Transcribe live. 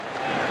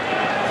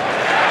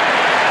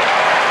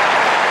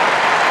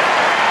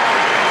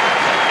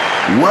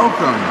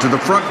Welcome to the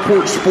Front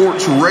Porch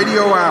Sports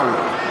Radio Hour.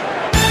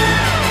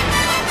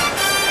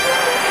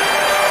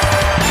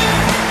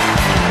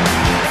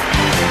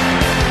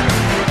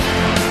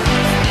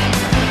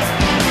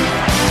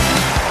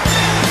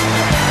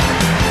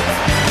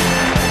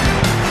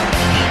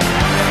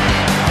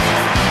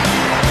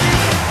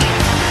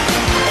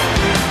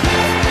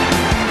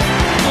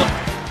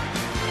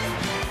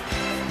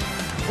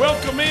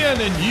 Welcome in,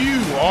 and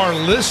you are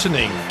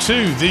listening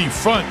to the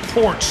Front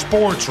Porch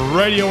Sports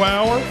Radio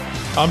Hour.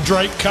 I'm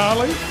Drake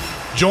Colley,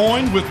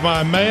 joined with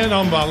my man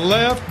on my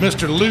left,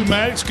 Mr. Lou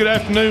Maddox. Good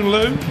afternoon,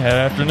 Lou. Good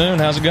afternoon.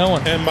 How's it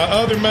going? And my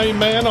other main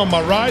man on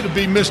my right will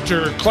be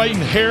Mr.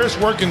 Clayton Harris,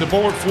 working the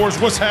board for us.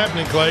 What's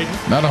happening, Clayton?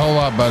 Not a whole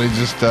lot, buddy.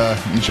 Just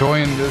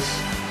enjoying this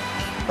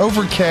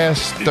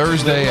overcast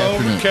Thursday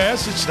afternoon.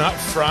 Overcast. It's not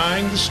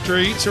frying the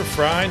streets or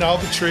frying all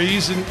the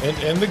trees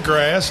and the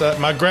grass.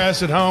 My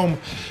grass at home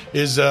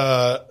is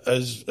a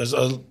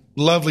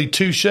lovely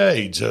two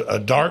shades, a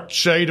dark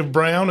shade of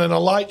brown and a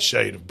light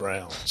shade of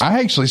brown. I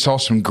actually saw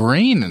some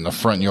green in the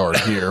front yard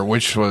here,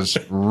 which was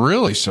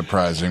really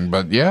surprising.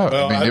 But yeah,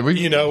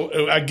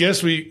 well, I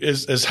guess we,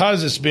 as hot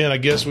as it's been, I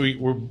guess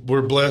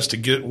we're blessed to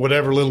get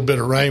whatever little bit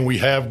of rain we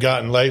have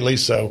gotten lately.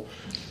 So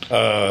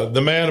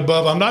the man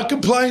above, I'm not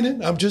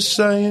complaining. I'm just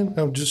saying.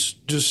 I'm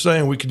just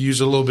saying we could use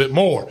a little bit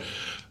more.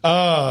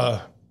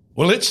 Well,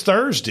 it's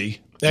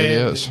Thursday. And it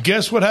is.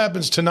 Guess what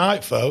happens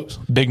tonight, folks?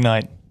 Big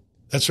night.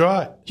 That's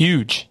right.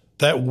 Huge.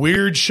 That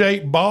weird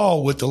shaped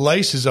ball with the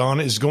laces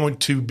on it is going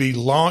to be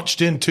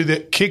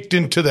kicked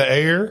into the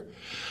air.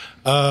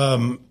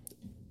 And,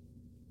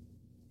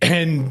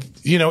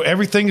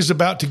 everything is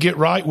about to get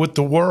right with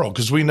the world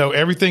because we know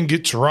everything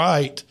gets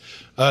right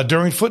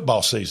during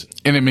football season.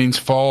 And it means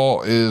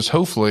fall is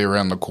hopefully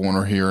around the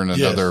corner here in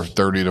another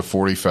 30 to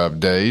 45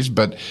 days.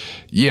 But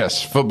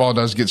yes, football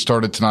does get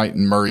started tonight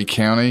in Murray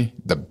County.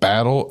 The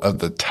Battle of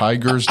the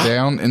Tigers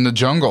down in the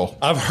jungle.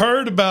 I've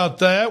heard about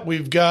that.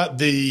 We've got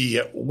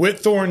the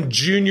Whitthorne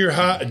Junior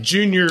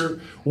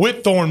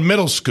Whitthorne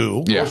Middle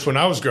School. Yeah. Of course, when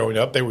I was growing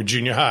up, they were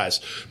junior highs.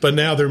 But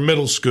now they're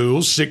middle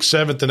schools, 6th,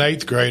 7th, and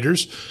 8th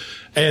graders.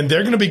 And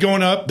they're going to be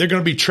going up. They're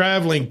going to be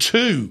traveling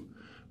to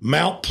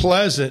Mount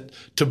Pleasant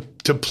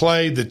to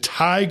play the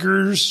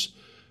Tigers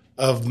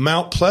of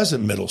Mount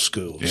Pleasant Middle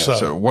School. Yeah,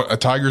 so a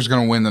Tiger's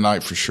going to win the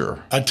night for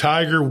sure. A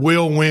Tiger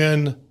will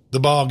win the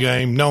ball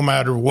game no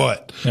matter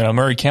what. Yeah,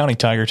 Murray County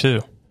Tiger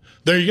too.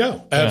 There you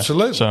go.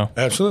 Absolutely. Yeah,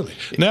 absolutely.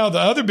 Now the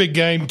other big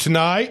game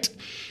tonight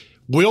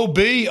will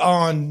be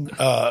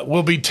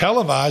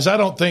televised. I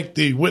don't think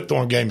the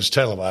Whitthorne game is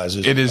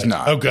televised. It is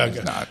not. Okay. It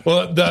is not. Well,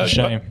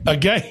 a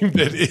game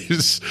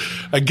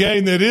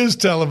that is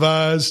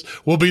televised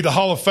will be the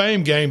Hall of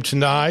Fame game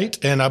tonight,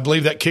 and I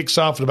believe that kicks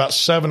off at about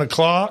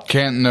 7:00.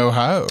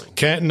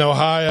 Canton,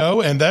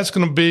 Ohio, and that's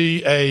going to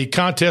be a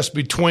contest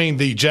between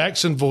the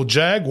Jacksonville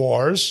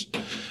Jaguars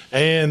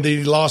and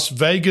the Las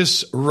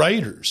Vegas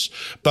Raiders.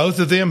 Both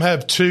of them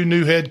have two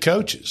new head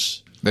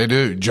coaches. They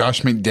do.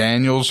 Josh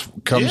McDaniels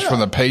comes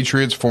from the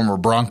Patriots, former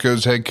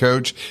Broncos head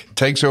coach,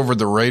 takes over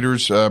the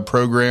Raiders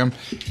program.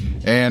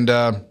 And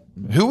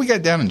who we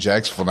got down in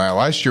Jacksonville now?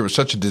 Last year was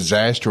such a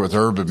disaster with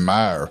Urban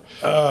Meyer.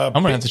 I'm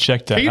going to have to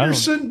check that.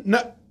 Peterson?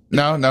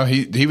 No,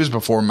 he was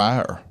before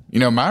Meyer.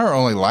 Meyer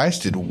only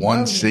lasted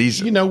one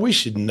season. We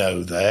should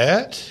know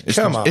that.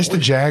 Come on. It's the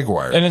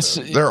Jaguars.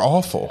 And they're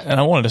awful. And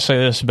I wanted to say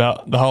this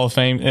about the Hall of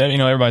Fame.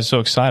 Everybody's so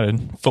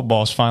excited.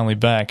 Football's finally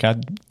back.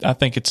 I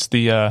think it's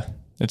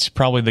it's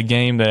probably the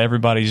game that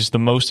everybody's the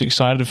most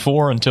excited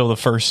for until the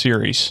first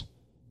series.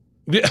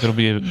 Yeah. It'll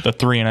be a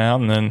 3 and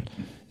out, and then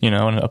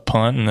and a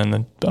punt, and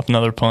then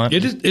another punt.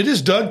 It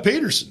is Doug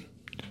Peterson.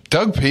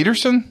 Doug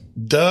Peterson?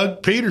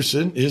 Doug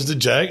Peterson is the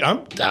Jag.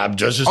 I'm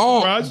just as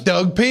surprised.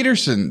 Doug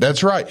Peterson.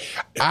 That's right.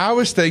 I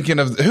was thinking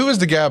of who was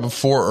the guy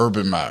before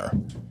Urban Meyer?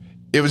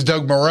 It was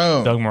Doug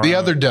Marrone. The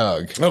other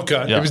Doug.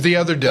 Okay. Yeah. It was the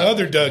other Doug.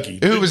 The other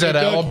Dougie. Who was at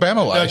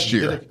Alabama last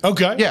year.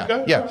 Okay.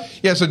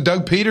 Yeah. So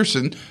Doug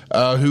Peterson,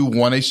 who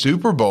won a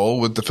Super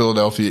Bowl with the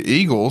Philadelphia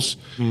Eagles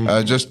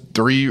just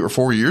 3 or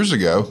 4 years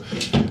ago.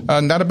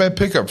 Not a bad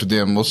pickup for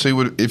them. We'll see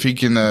if he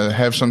can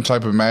have some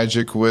type of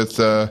magic with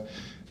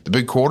the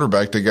big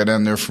quarterback they got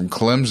down there from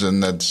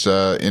Clemson that's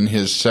in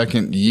his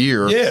second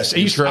year. Yes,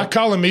 I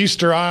call him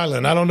Easter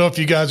Island. I don't know if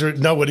you guys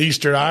know what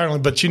Easter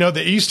Island, but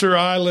the Easter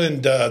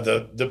Island,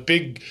 the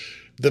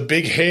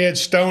big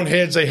stone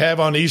heads they have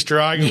on Easter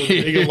Island with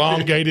the big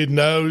elongated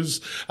nose.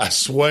 I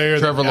swear.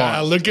 Trevor Lawrence.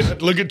 I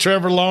look at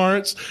Trevor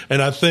Lawrence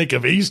and I think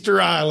of Easter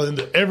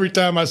Island every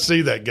time I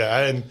see that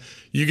guy. And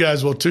you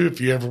guys will too if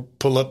you ever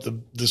pull up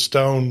the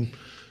stone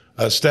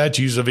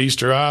statues of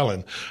Easter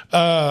Island.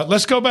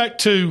 Let's go back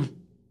to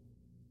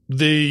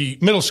the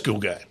middle school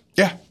game.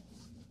 Yeah.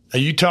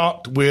 You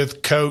talked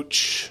with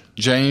Coach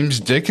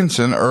James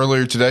Dickinson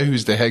earlier today,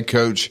 who's the head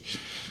coach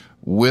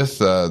with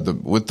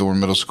the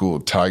middle school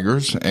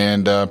Tigers,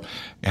 and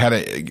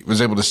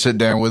was able to sit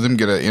down with him,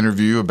 get an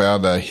interview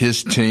about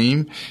his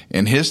team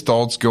and his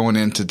thoughts going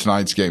into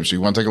tonight's game. So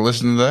you want to take a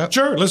listen to that?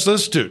 Sure. Let's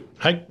listen to it.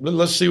 Hey,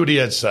 let's see what he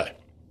had to say.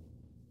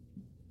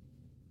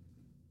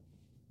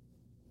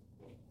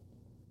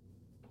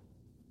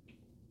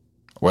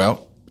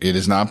 Well, it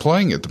is not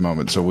playing at the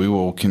moment, so we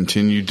will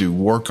continue to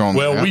work on that.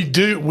 Well,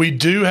 we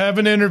do have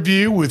an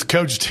interview with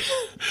Coach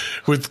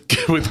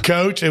with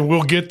Coach, and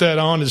we'll get that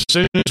on as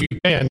soon as we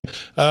can.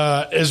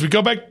 As we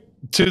go back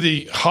to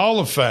the Hall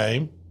of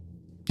Fame,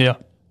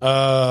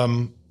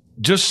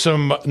 just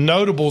some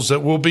notables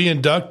that will be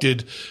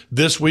inducted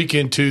this week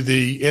into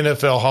the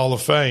NFL Hall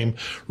of Fame.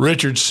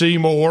 Richard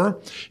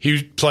Seymour,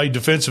 he played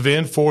defensive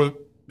end for,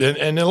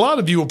 and a lot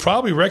of you will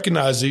probably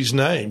recognize these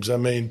names. I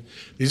mean,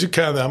 these are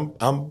kind of,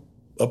 I'm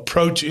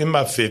approaching in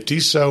my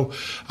 50s, so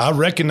I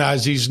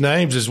recognize these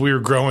names as we were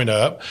growing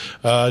up.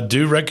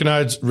 Do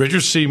recognize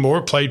Richard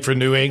Seymour, played for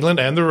New England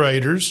and the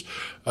Raiders.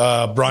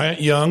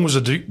 Bryant Young was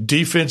a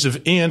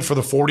defensive end for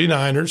the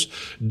 49ers.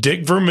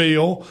 Dick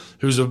Vermeil,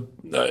 who's a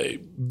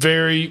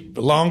very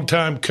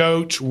long-time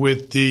coach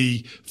with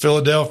the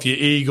Philadelphia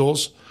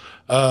Eagles.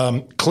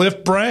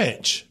 Cliff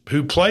Branch,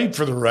 who played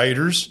for the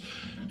Raiders.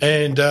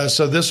 And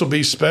so this will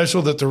be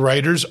special that the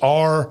Raiders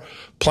are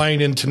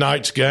playing in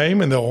tonight's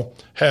game, and they'll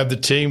have the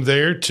team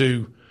there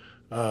to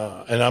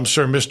and I'm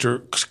sure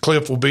Mr.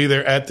 Cliff will be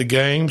there at the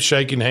game,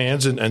 shaking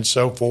hands and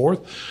so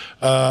forth.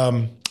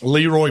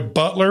 Leroy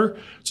Butler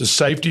is a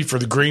safety for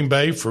the Green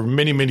Bay for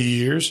many, many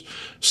years.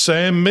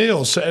 Sam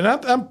Mills, and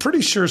I'm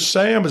pretty sure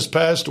Sam has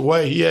passed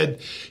away.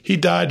 He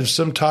died of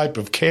some type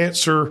of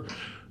cancer,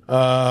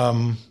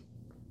 if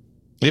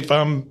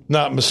I'm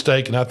not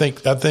mistaken. I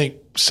think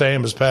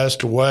Sam has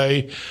passed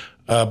away,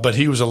 but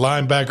he was a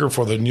linebacker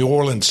for the New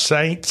Orleans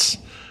Saints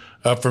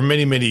for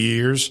many, many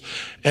years.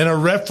 And a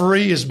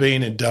referee is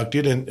being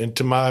inducted. And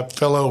to my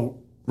fellow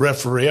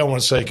referee, I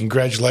want to say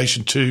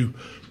congratulations to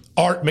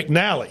Art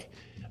McNally,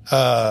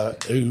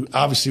 who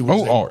obviously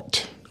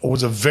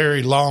was a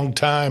very long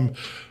time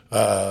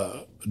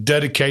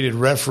dedicated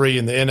referee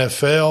in the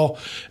NFL.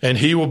 And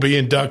he will be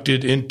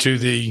inducted into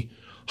the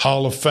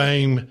Hall of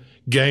Fame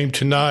game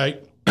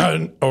tonight,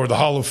 or the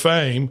Hall of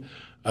Fame.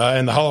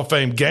 And the Hall of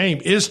Fame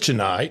game is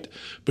tonight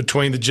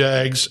between the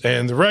Jags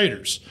and the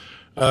Raiders.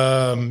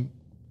 As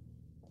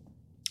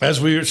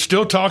we are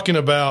still talking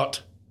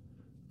about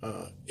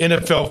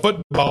NFL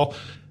football,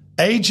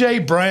 A.J.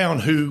 Brown,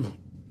 who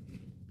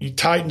you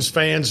Titans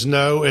fans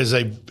know as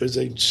a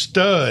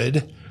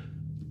stud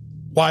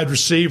wide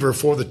receiver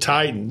for the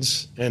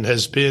Titans and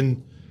has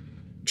been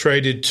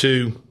traded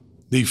to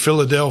the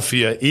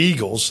Philadelphia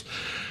Eagles.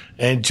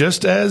 And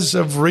just as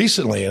of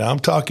recently, and I'm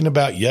talking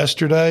about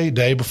yesterday,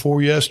 day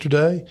before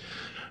yesterday,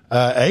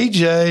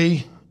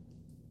 A.J.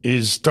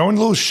 is throwing a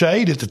little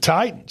shade at the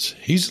Titans.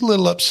 He's a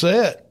little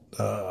upset.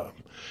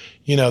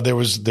 There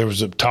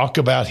was a talk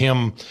about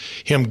him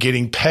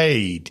getting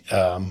paid.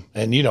 And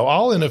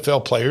all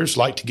NFL players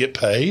like to get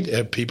paid.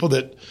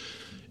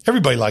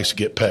 Everybody likes to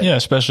get paid. Yeah,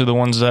 especially the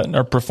ones that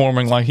are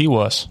performing like he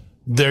was.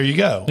 There you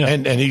go. Yeah.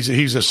 And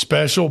he's a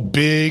special,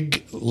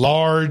 big,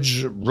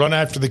 large, run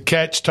after the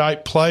catch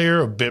type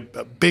player, a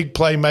big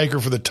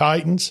playmaker for the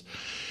Titans.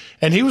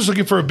 And he was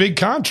looking for a big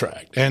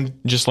contract. And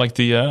just like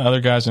the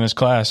other guys in his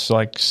class,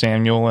 like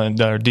Samuel and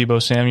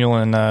Deebo Samuel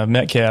and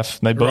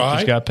Metcalf, they both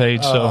just got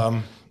paid.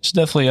 So it's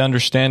definitely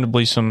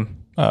understandably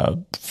some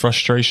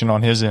frustration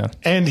on his end.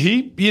 And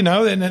he,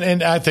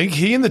 and I think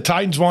he and the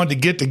Titans wanted to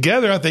get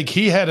together. I think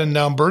he had a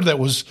number that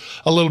was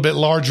a little bit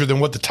larger than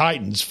what the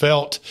Titans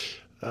felt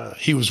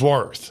he was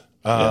worth.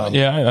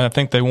 I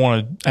think they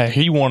wanted.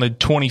 He wanted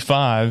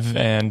 25,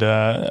 and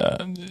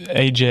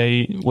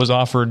AJ was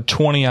offered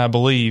 20, I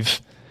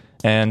believe.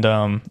 And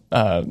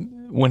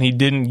when he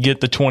didn't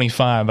get the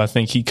 25, I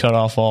think he cut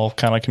off all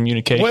kind of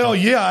communication. Well,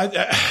 yeah,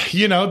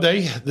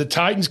 the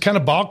Titans kind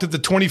of balked at the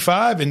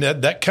 25, and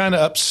that kind of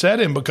upset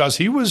him because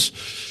he was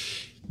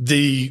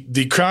the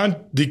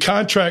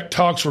contract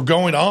talks were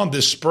going on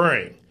this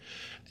spring,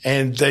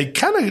 and they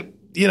kind of.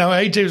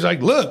 AJ was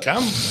like, "Look,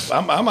 I'm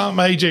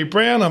AJ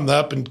Brown. I'm the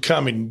up and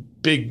coming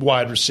big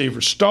wide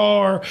receiver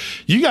star.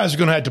 You guys are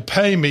going to have to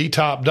pay me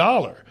top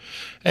dollar."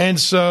 And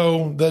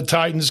so the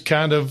Titans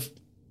kind of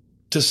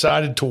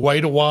decided to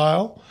wait a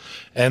while,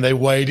 and they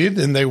waited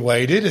and they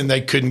waited, and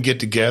they couldn't get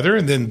together.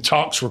 And then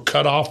talks were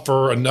cut off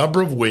for a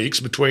number of weeks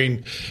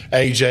between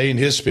AJ and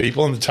his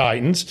people and the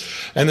Titans.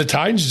 And the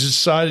Titans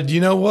decided,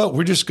 you know what,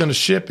 we're just going to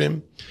ship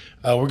him.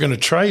 We're going to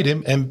trade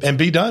him and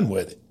be done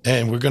with it.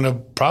 And we're going to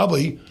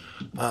probably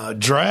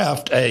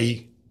draft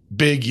a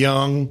big,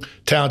 young,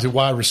 talented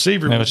wide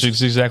receiver. Which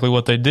is exactly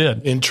what they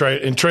did. In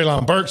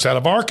Treylon Burks out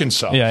of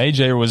Arkansas. Yeah,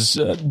 AJ was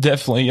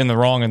definitely in the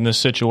wrong in this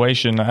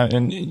situation.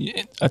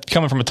 And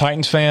coming from a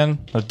Titans fan,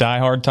 a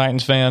diehard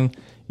Titans fan,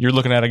 you're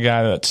looking at a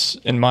guy that's,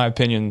 in my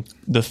opinion,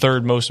 the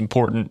third most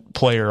important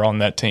player on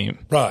that team.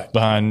 Right.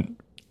 Behind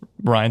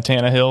Ryan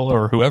Tannehill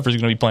or whoever's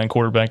going to be playing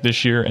quarterback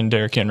this year and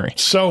Derrick Henry.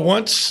 So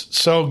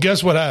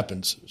guess what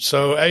happens?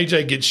 So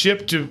AJ gets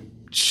shipped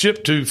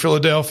to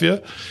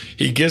Philadelphia.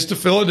 He gets to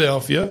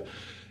Philadelphia,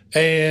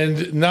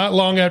 and not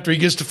long after he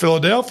gets to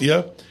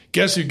Philadelphia,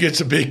 guess who gets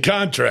a big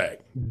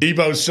contract?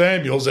 Deebo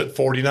Samuel's at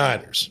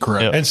 49ers.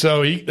 Correct. Yep. And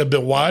so he's a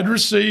wide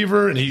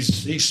receiver, and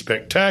he's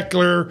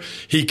spectacular.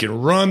 He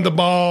can run the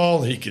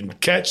ball. He can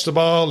catch the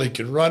ball. He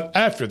can run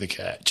after the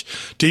catch.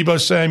 Deebo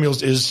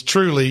Samuel's is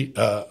truly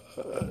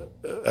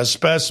a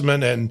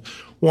specimen and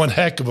one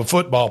heck of a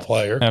football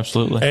player.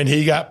 Absolutely. And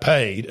he got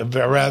paid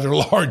a rather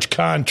large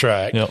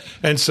contract. Yep.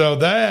 And so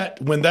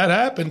when that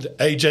happened,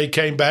 AJ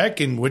came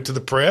back and went to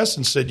the press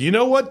and said, you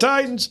know what,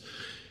 Titans?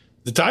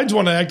 The Titans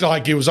want to act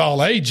like it was all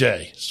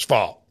AJ's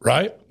fault,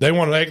 right? They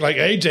want to act like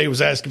AJ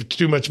was asking for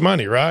too much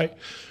money, right?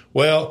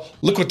 Well,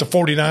 look what the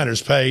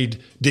 49ers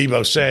paid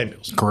Deebo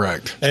Samuels.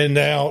 Correct. And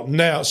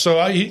now, so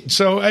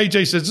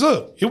AJ says,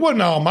 look, it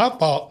wasn't all my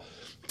fault.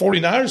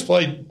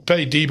 49ers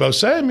paid Deebo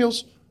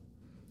Samuels.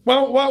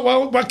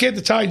 Well, why can't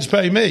the Titans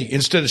pay me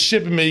instead of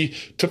shipping me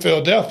to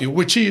Philadelphia,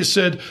 which he has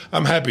said,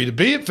 I'm happy to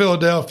be at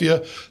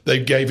Philadelphia.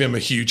 They gave him a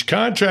huge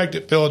contract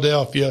at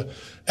Philadelphia,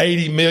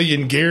 $80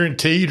 million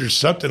guaranteed or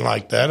something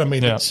like that. I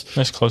mean, that's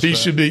close. He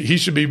should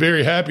be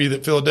very happy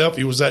that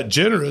Philadelphia was that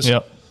generous.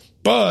 Yep.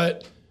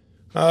 But,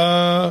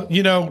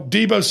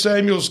 Deebo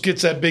Samuels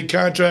gets that big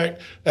contract.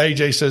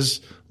 AJ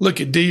says, look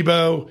at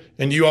Deebo,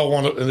 and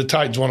and the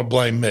Titans want to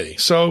blame me.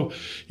 So,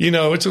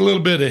 it's a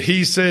little bit of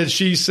he said,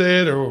 she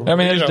said, or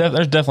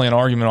there's definitely an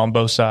argument on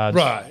both sides.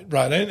 Right,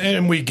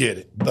 and we get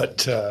it.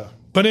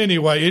 But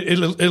anyway,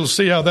 it'll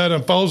see how that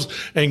unfolds.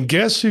 And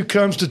guess who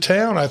comes to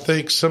town? I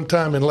think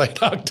sometime in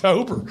late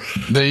October.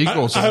 The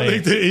Eagles. I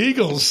think the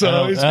Eagles.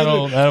 So when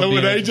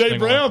AJ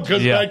Brown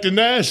comes back to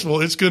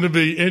Nashville, it's going to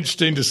be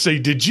interesting to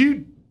see.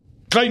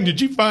 Clayton,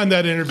 did you find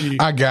that interview?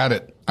 I got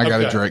it. I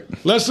got it, Drake.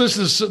 Let's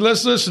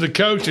listen to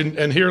Coach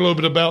and hear a little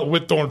bit about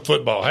Whitthorne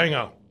football. Hang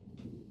on.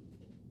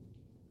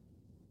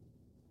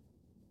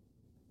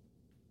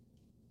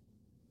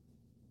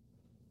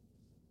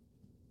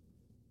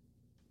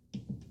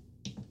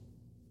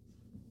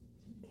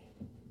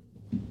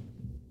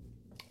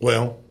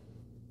 Well,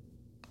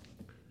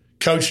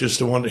 Coach is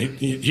the one.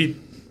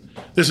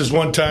 This is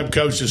one time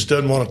Coach just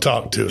doesn't want to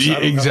talk to us.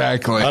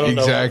 Exactly.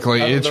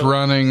 It's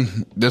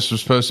running. This was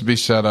supposed to be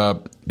set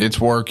up.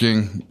 It's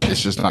working.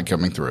 It's just not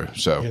coming through.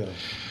 So,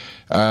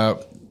 I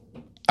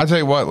tell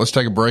you what. Let's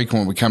take a break.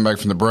 When we come back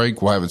from the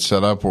break, we'll have it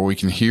set up where we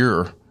can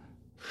hear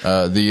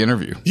the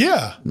interview.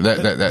 Yeah,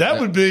 that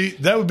would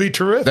be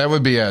terrific. That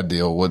would be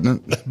ideal,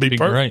 wouldn't it? That'd be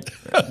perfect.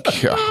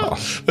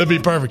 That'd be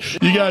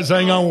perfect. You guys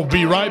hang on. We'll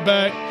be right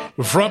back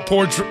with Front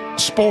Porch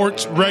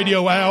Sports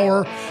Radio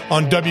Hour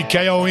on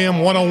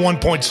WKOM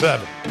 101.7.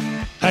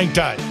 Hang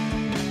tight.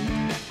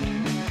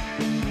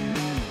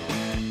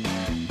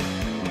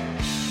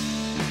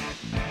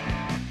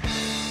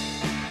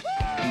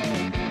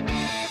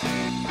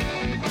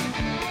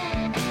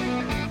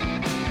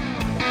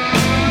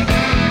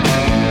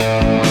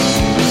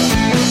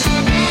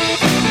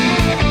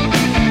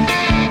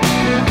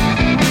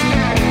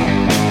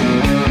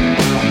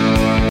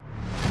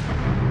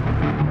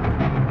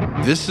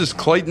 This is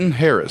Clayton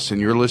Harris, and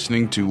you're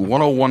listening to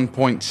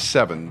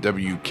 101.7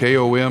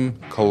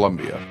 WKOM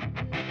Columbia.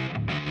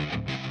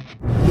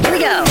 Here we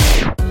go.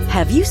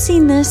 Have you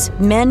seen this?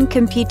 Men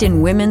compete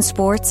in women's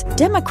sports.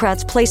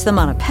 Democrats place them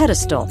on a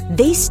pedestal.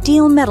 They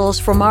steal medals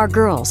from our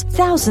girls,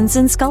 thousands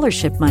in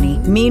scholarship money.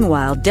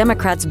 Meanwhile,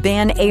 Democrats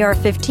ban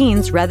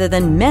AR-15s rather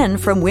than men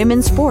from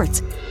women's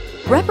sports.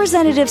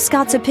 Representative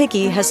Scott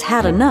Sapicki has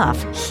had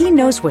enough. He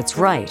knows what's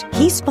right.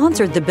 He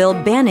sponsored the bill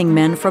banning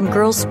men from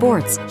girls'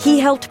 sports. He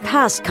helped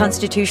pass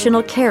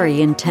constitutional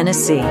carry in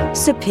Tennessee.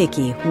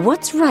 Sapicki,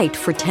 what's right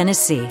for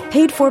Tennessee?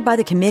 Paid for by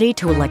the committee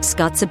to elect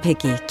Scott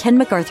Sapicki. Ken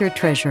MacArthur,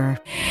 Treasurer.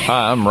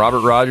 Hi, I'm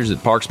Robert Rogers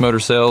at Parks Motor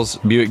Sales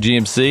Buick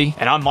GMC.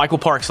 And I'm Michael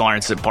Parks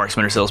Lawrence at Parks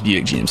Motor Sales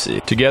Buick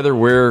GMC. Together,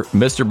 we're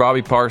Mr.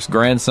 Bobby Parks'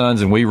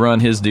 grandsons, and we run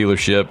his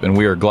dealership, and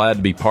we are glad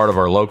to be part of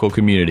our local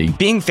community.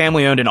 Being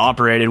family-owned and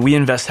operated, we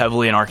invest heavily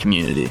in our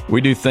community.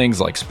 We do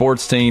things like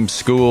sports teams,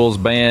 schools,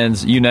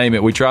 bands, you name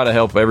it. We try to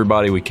help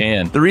everybody we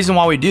can. The reason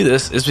why we do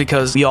this is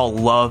because we all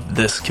love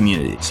this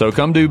community. So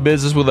come do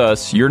business with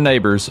us, your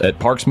neighbors, at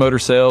Parks Motor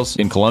Sales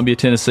in Columbia,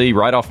 Tennessee,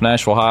 right off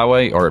Nashville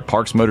Highway, or at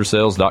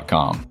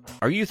parksmotorsales.com.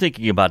 Are you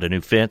thinking about a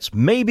new fence?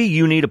 Maybe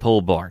you need a pole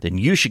barn. Then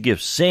you should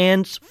give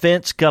Sands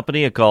Fence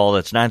Company a call.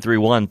 That's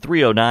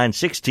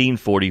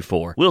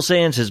 931-309-1644. Will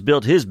Sands has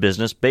built his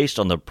business based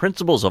on the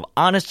principles of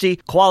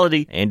honesty,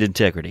 quality, and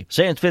integrity.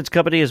 Sands Fence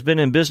Company has been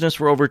in business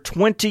for over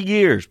 20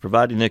 years,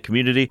 providing the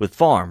community with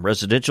farm,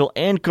 residential,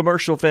 and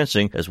commercial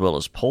fencing, as well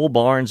as pole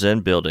barns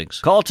and buildings.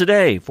 Call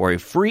today for a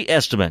free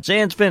estimate.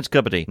 Sands Fence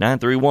Company,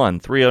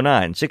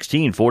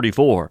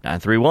 931-309-1644.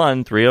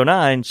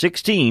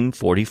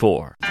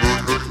 931-309-1644.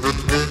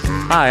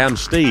 Hi, I'm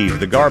Steve,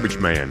 the garbage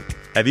man.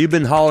 Have you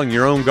been hauling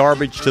your own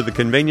garbage to the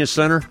convenience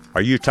center?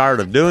 Are you tired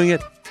of doing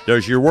it?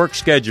 Does your work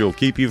schedule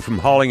keep you from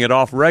hauling it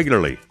off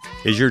regularly?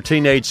 Is your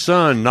teenage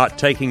son not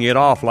taking it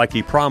off like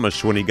he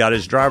promised when he got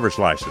his driver's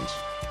license?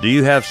 Do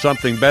you have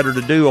something better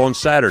to do on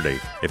Saturday?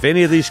 If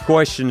any of these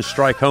questions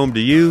strike home to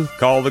you,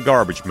 call the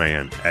garbage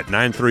man at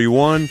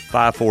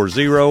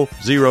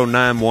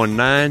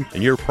 931-540-0919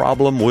 and your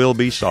problem will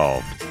be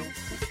solved.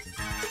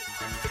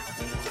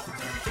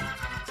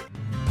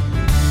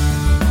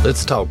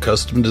 Let's talk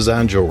custom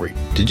design jewelry.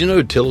 Did you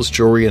know Tillis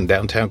Jewelry in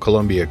downtown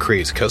Columbia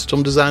creates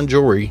custom design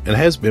jewelry and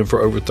has been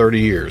for over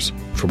 30 years?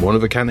 From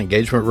one-of-a-kind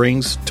engagement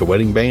rings to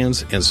wedding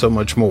bands and so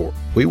much more.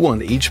 We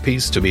want each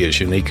piece to be as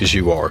unique as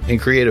you are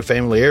and create a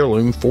family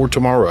heirloom for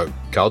tomorrow.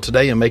 Call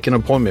today and make an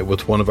appointment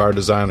with one of our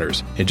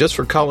designers. And just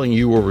for calling,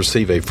 you will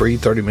receive a free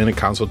 30-minute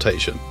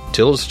consultation.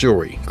 Tillis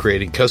Jewelry,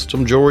 creating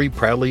custom jewelry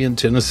proudly in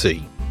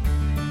Tennessee.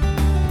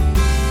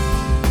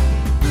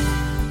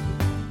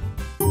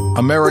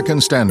 American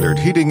Standard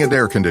Heating and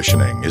Air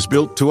Conditioning is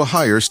built to a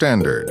higher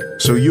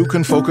standard, so you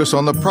can focus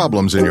on the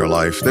problems in your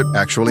life that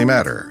actually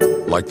matter,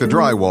 like the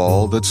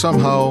drywall that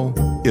somehow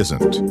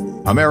isn't.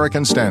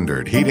 American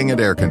Standard Heating and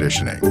Air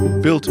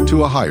Conditioning, built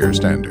to a higher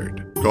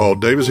standard. Call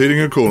Davis Heating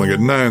and Cooling at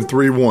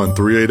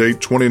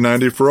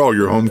 931-388-2090 for all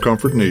your home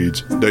comfort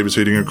needs. Davis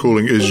Heating and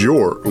Cooling is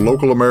your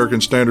local American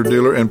Standard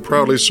dealer and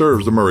proudly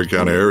serves the Murray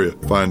County area.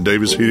 Find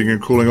Davis Heating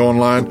and Cooling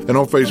online and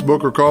on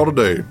Facebook or call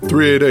today,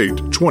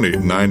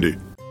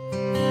 388-2090.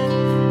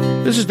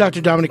 This is Dr.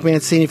 Dominic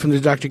Mancini from the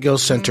Dr. Gill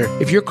Center.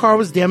 If your car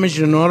was damaged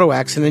in an auto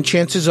accident,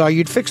 chances are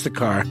you'd fix the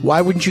car.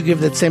 Why wouldn't you give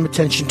that same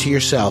attention to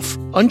yourself?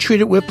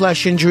 Untreated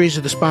whiplash injuries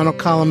of the spinal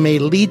column may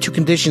lead to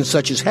conditions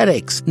such as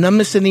headaches,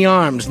 numbness in the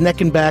arms,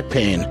 neck and back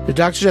pain. The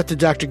doctors at the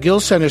Dr.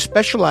 Gill Center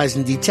specialize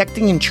in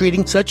detecting and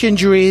treating such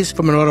injuries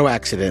from an auto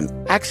accident.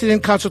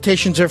 Accident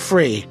consultations are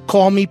free.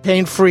 Call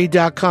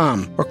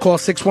mepainfree.com or call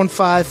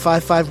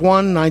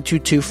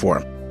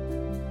 615-551-9224.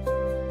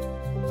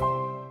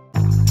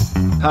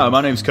 Hi,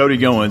 my name's Cody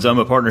Goins. I'm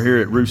a partner here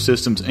at Roof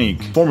Systems,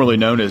 Inc., formerly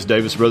known as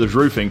Davis Brothers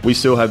Roofing. We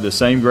still have the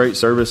same great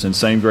service and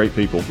same great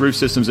people. Roof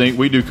Systems, Inc.,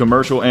 we do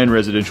commercial and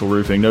residential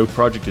roofing. No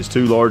project is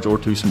too large or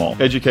too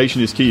small.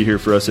 Education is key here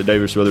for us at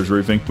Davis Brothers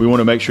Roofing. We want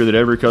to make sure that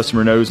every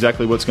customer knows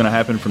exactly what's going to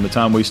happen from the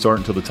time we start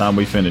until the time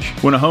we finish.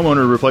 When a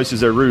homeowner replaces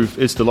their roof,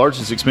 it's the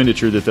largest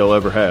expenditure that they'll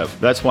ever have.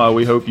 That's why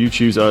we hope you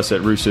choose us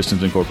at Roof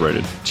Systems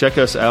Incorporated. Check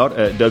us out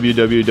at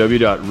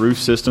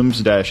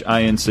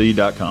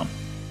www.roofsystems-inc.com.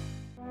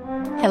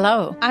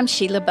 Hello, I'm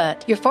Sheila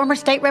Butt, your former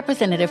state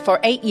representative for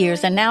 8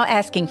 years and now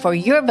asking for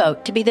your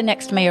vote to be the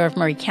next mayor of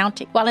Murray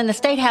County. While in the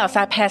State House,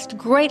 I passed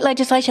great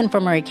legislation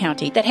for Murray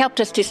County that helped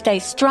us to stay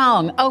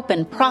strong,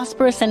 open,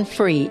 prosperous, and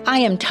free. I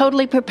am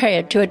totally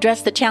prepared to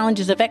address the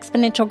challenges of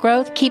exponential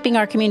growth, keeping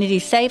our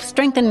communities safe,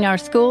 strengthening our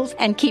schools,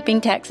 and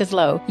keeping taxes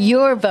low.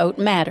 Your vote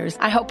matters.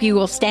 I hope you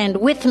will stand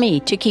with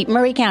me to keep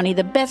Murray County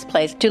the best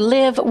place to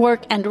live,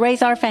 work, and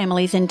raise our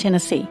families in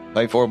Tennessee.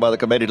 Paid for by the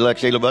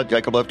committee-elect Sheila Butt,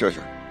 Jacob Love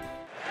Treasurer.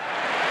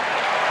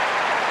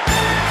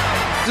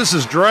 This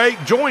is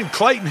Drake. Join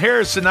Clayton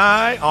Harris and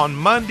I on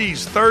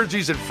Mondays,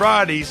 Thursdays, and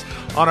Fridays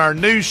on our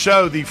new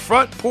show, the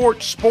Front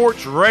Porch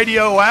Sports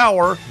Radio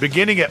Hour,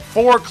 beginning at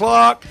 4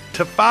 o'clock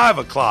to 5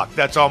 o'clock.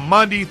 That's on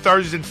Monday,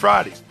 Thursdays, and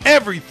Fridays.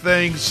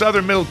 Everything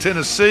Southern Middle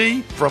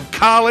Tennessee, from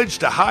college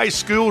to high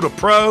school to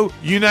pro,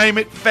 you name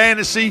it,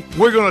 fantasy,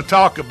 we're going to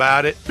talk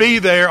about it. Be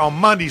there on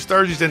Mondays,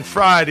 Thursdays, and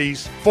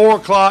Fridays, 4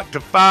 o'clock to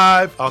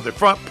 5 on the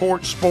Front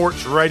Porch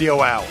Sports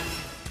Radio Hour.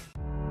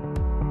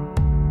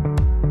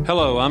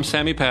 Hello, I'm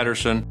Sammy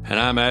Patterson, and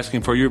I'm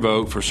asking for your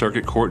vote for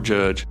Circuit Court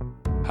Judge.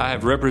 I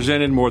have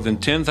represented more than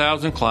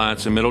 10,000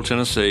 clients in Middle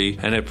Tennessee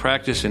and have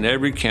practiced in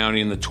every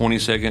county in the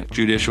 22nd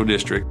Judicial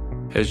District.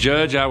 As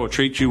judge, I will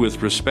treat you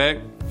with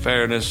respect,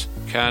 fairness,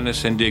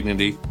 kindness, and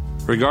dignity,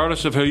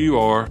 regardless of who you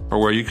are or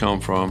where you come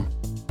from.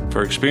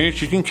 For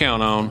experience you can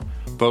count on,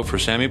 vote for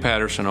Sammy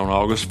Patterson on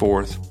August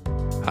 4th.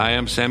 I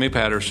am Sammy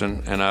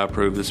Patterson, and I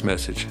approve this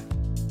message.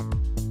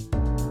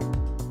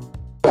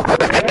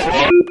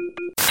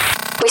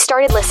 We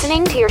started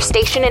listening to your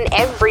station and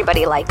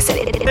everybody likes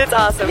it. It's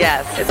awesome.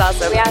 Yes, it's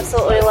awesome. We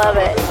absolutely love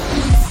it.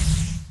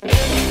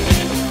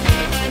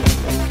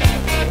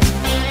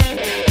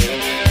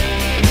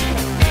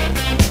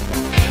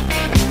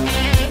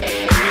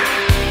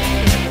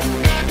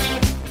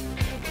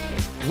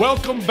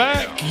 Welcome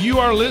back. You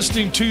are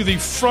listening to the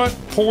Front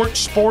Porch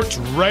Sports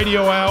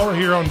Radio Hour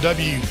here on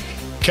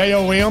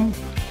WKOM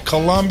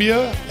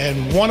Columbia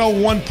and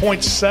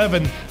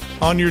 101.7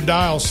 on your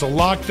dial, so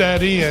lock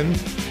that in.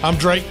 I'm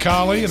Drake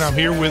Colley, and I'm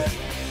here with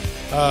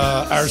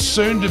our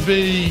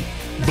soon-to-be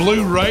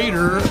Blue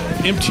Raider,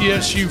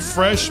 MTSU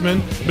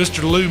freshman,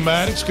 Mr. Lou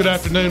Maddox. Good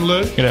afternoon,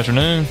 Lou. Good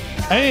afternoon.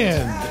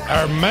 And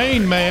our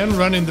main man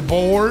running the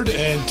board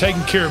and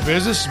taking care of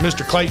business is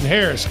Mr. Clayton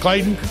Harris.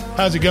 Clayton,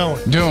 how's it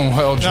going? Doing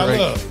well, Drake.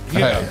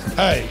 Now look,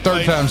 hey,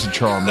 third time's a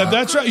charm.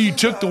 That's right. You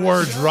took the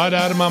words right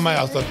out of my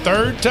mouth. The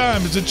third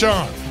time is a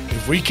charm.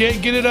 If we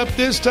can't get it up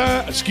this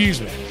time,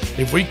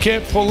 if we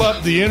can't pull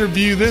up the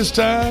interview this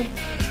time,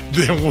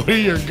 then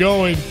we are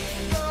going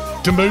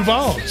to move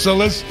on. So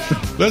let's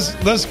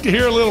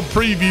hear a little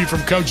preview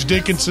from Coach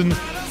Dickinson,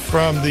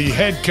 from the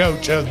head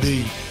coach of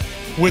the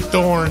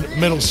Whitthorne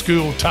Middle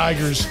School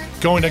Tigers,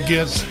 going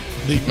against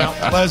the Mount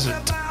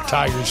Pleasant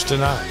Tigers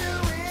tonight.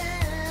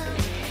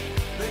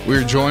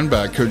 We're joined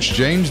by Coach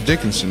James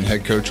Dickinson,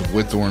 head coach of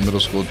Whitthorne Middle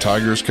School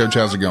Tigers. Coach,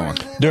 how's it going?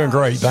 Doing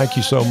great. Thank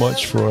you so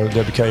much for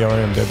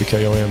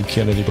WKOM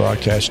Kennedy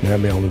Broadcasting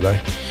having me on today.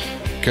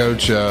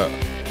 Coach,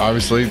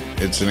 obviously,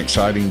 it's an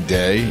exciting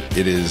day.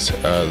 It is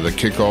the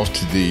kickoff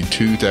to the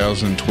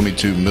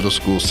 2022 middle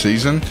school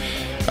season.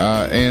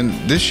 And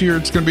this year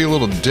it's going to be a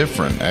little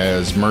different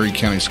as Maury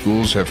County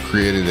Schools have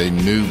created a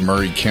new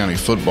Maury County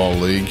Football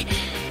League.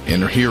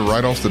 And here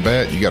right off the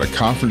bat, you got a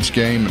conference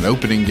game, an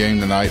opening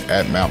game tonight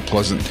at Mount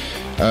Pleasant.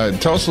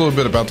 Tell us a little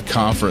bit about the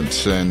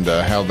conference and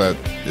how that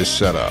is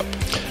set up.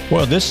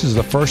 Well, this is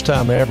the first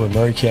time ever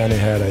Maury County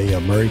had a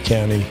Maury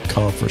County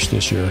conference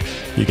this year.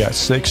 You got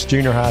 6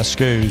 junior high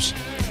schools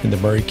in the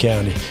Maury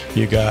County.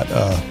 You got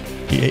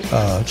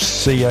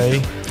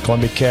CA,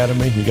 Columbia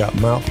Academy. You got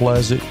Mount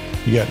Pleasant.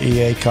 You got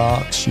EA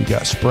Cox. You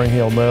got Spring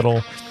Hill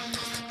Middle.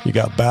 You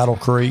got Battle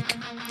Creek.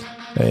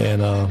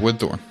 And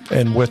Whitthorne.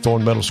 And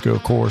Whitthorne Middle School,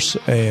 of course.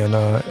 And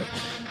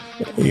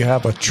you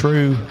have a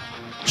true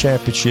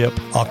championship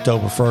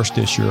October 1st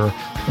this year,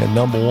 and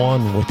number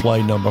 1 will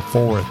play number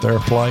 4 at their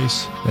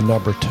place, and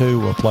number 2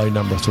 will play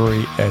number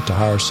 3 at the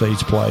higher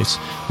seeds place,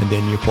 and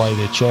then you play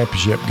the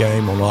championship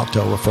game on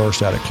October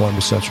 1st out at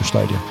Columbia Central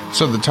Stadium.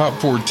 So the top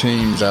 4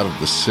 teams out of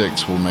the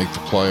 6 will make the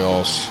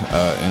playoffs,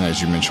 and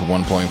as you mentioned,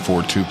 1 playing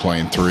 4, 2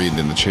 playing 3, and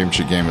then the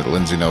championship game at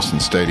Lindsey Nelson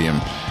Stadium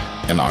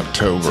in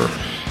October.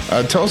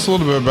 Tell us a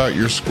little bit about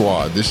your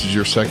squad. This is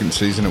your second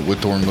season at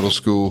Whitthorne Middle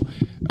School.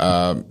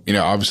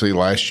 Obviously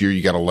last year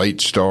you got a late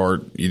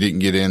start. You didn't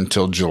get in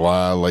until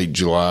late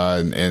July,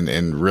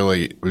 and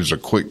really it was a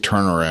quick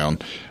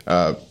turnaround.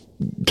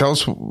 Tell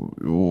us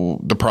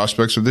the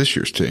prospects of this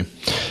year's team.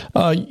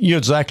 You're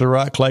exactly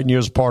right, Clayton. You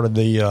was part of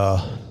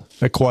the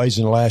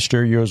equation last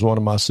year. You was one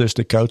of my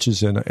assistant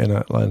coaches, and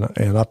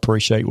I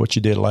appreciate what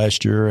you did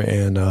last year.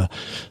 And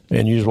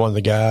you was one of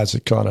the guys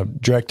that kind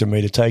of directed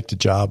me to take the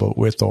job at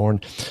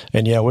Whitthorne.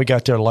 And yeah, we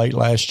got there late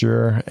last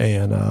year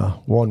and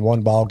won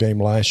 1 ball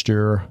game last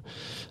year,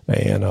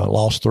 and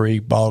lost 3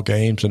 ball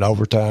games in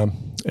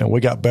overtime. And we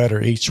got better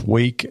each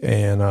week.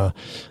 And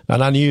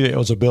I knew that it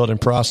was a building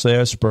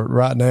process, but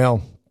right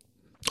now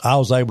I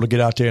was able to get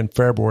out there in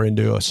February and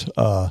do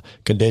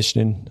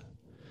conditioning,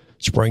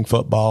 spring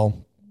football.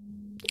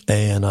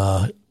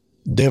 And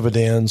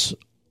dividends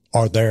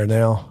are there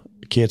now.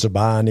 Kids are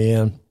buying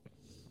in.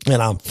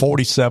 And I'm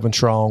 47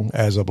 strong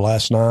as of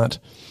last night.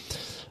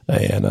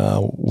 And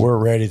we're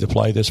ready to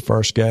play this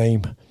first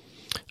game.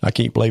 I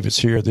can't believe it's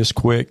here this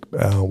quick,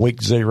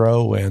 week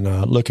 0,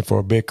 and looking for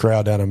a big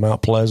crowd down in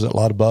Mount Pleasant. A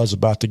lot of buzz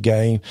about the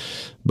game.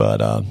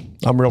 But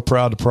I'm real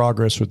proud of the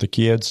progress with the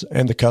kids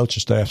and the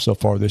coaching staff so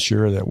far this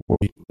year that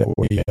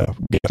we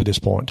get to this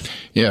point.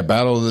 Yeah,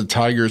 Battle of the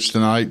Tigers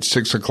tonight,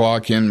 6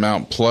 o'clock in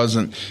Mount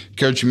Pleasant.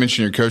 Coach, you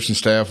mentioned your coaching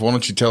staff. Why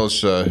don't you tell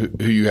us who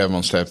you have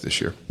on staff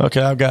this year?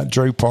 Okay, I've got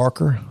Drew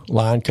Parker,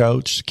 line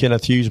coach.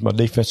 Kenneth Hughes, my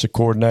defensive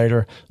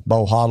coordinator.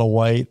 Bo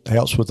Holloway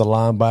helps with the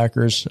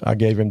linebackers. I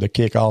gave him the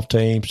kickoff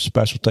team,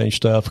 special team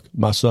stuff.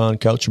 My son,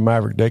 Coach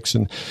Maverick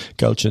Dixon,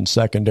 coaching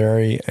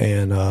secondary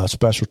and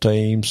special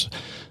teams.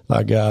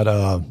 I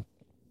got,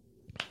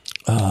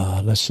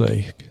 let's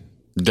see.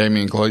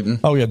 Damian Clayton.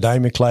 Oh, yeah,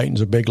 Damian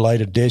Clayton's a big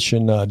late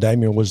addition.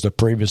 Damian was the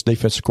previous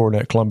defensive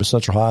coordinator at Columbia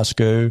Central High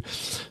School.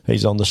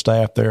 He's on the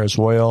staff there as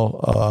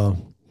well.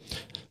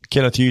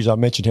 Kenneth Hughes, I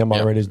mentioned him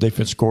already as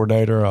defensive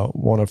coordinator,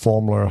 one of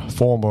the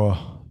former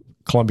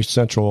Columbia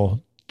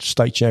Central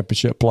state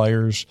championship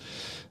players.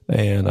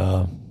 And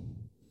I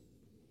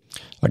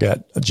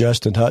got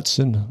Justin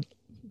Hudson,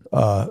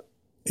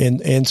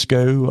 in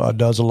school,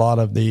 does a lot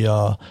of the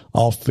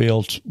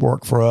off-field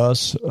work for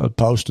us,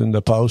 posting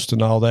the post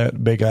and all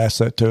that, big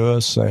asset to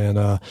us.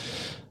 And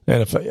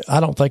if I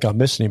don't think I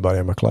missed anybody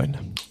in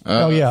McLean.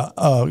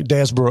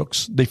 Des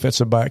Brooks,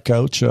 defensive back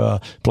coach,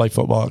 played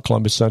football at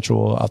Columbia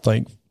Central, I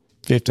think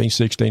 15,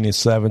 16, and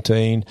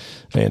 17,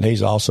 and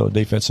he's also a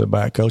defensive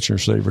back coach and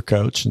receiver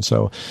coach. And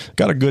so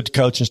got a good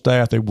coaching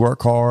staff. They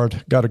work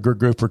hard, got a good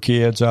group of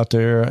kids out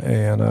there,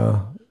 and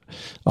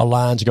our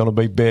line's going to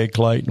be big,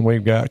 Clayton.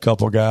 We've got a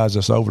couple of guys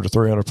that's over the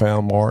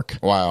 300-pound mark.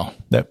 Wow.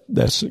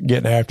 That's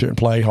getting after it and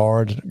play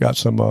hard. Got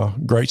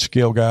some great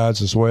skill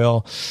guys as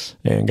well,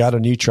 and got a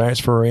new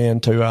transfer in,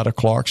 2 out of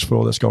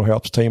Clarksville that's going to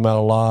help the team out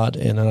a lot.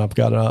 And then I've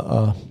got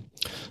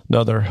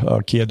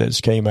another kid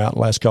that's came out in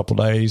the last couple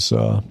of days,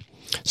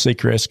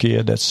 Seacrest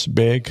kid that's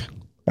big,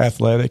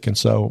 athletic, and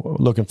so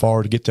looking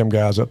forward to get them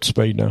guys up to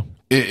speed now.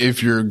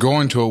 If you're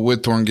going to a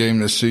Whitthorne game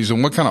this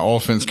season, what kind of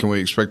offense can we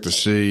expect to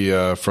see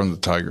from the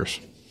Tigers?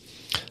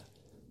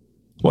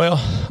 Well,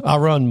 I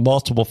run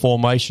multiple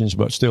formations,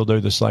 but still do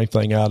the same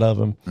thing out of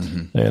them.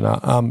 Mm-hmm. And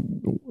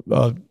I'm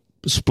a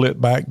split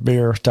back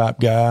veer type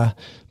guy.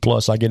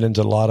 Plus, I get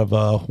into a lot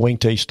of wing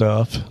tee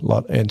stuff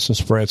and some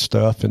spread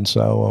stuff. And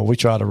so we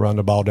try to run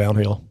the ball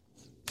downhill.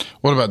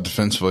 What about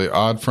defensively?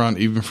 Odd front,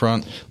 even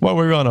front? Well,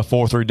 we run a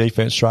 4-3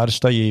 defense, try to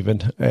stay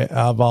even.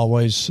 I've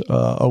always,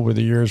 over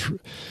the years,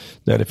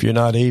 that if you're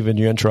not even,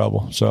 you're in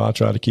trouble. So I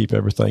try to keep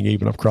everything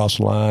even across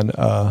the line.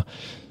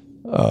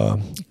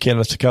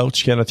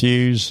 Kenneth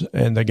Hughes,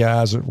 and the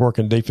guys that work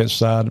in the defense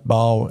side of the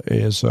ball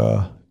is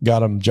got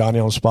them Johnny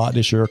on the spot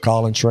this year,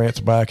 calling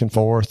strength back and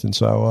forth. And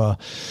so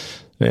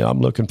I'm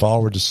looking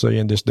forward to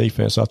seeing this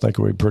defense. I think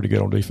we'll be pretty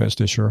good on defense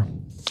this year.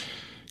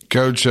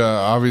 Coach,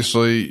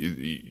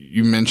 obviously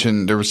you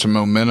mentioned there was some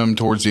momentum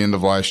towards the end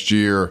of last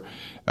year.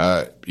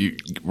 You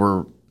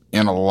were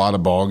in a lot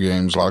of ball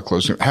games, a lot of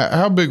close games.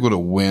 How big would a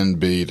win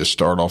be to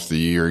start off the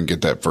year and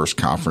get that first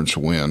conference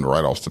win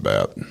right off the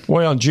bat?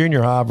 Well, in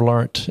junior high, I've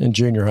learned in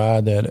junior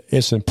high that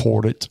it's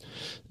important.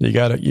 You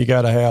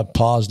gotta have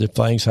positive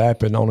things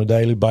happen on a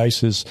daily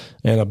basis,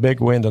 and a big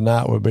win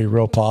tonight would be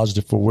real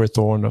positive for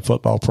Whitthorne, the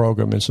football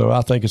program. And so I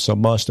think it's a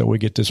must that we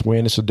get this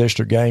win. It's a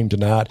district game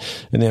tonight,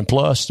 and then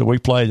plus we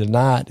play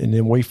tonight, and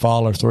then we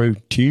follow through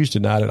Tuesday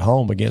night at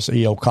home against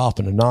E.O.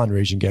 Coppin, a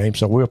non-region game.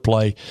 So we'll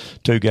play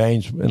 2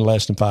 games in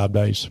less than 5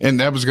 days. And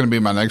that was going to be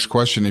my next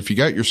question. If you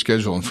got your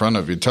schedule in front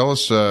of you, tell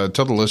the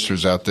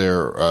listeners out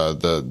there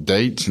the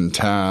dates and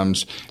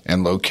times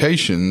and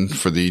location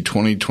for the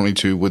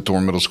 2022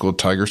 Whitthorne Middle School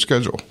Tiger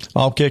schedule.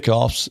 All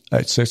kickoffs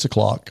at 6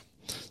 o'clock.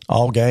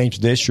 All games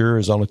this year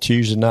is on a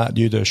Tuesday night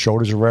due to a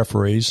shortage of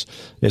referees,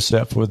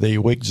 except for the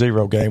week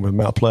 0 game with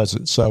Mount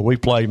Pleasant. So we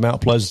play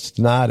Mount Pleasant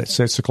tonight at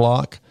 6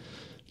 o'clock.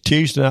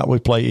 Tuesday night we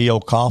play E.O.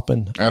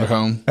 Coppin at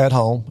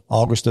home,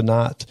 August the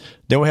 9th.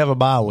 Then we have a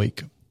bye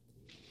week.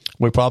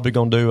 We're probably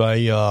going to do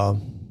a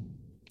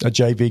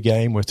JV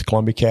game with the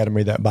Columbia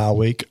Academy that bye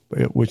week,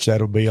 which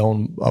that'll be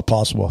on a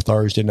possible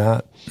Thursday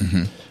night.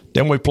 Mm-hmm.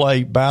 Then we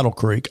play Battle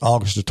Creek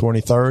August the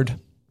 23rd.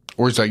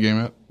 Where's that game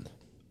at?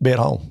 Be at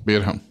home.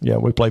 Yeah,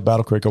 we played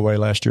Battle Creek away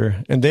last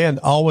year. And then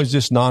always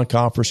this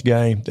non-conference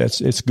game.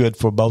 It's good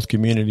for both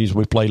communities.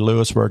 We play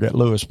Lewisburg at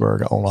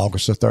Lewisburg on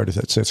August the 30th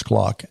at 6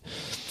 o'clock.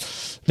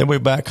 Then we're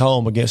back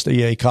home against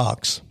E.A.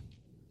 Cox.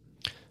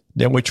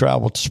 Then we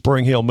travel to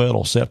Spring Hill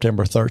Middle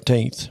September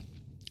 13th.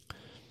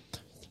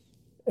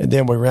 And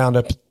then we round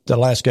up the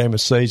last game of the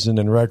season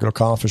in regular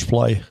conference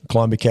play,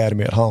 Columbia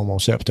Academy at home on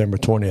September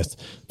 20th.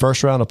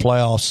 First round of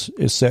playoffs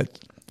is set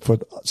for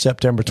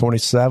September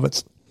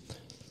 27th.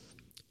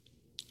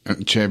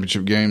 And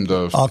championship game,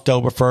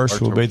 October 1st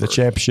will be the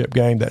championship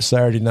game that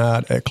Saturday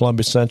night at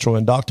Columbia Central.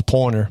 And Dr.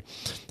 Pointer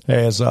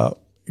is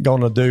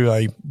going to do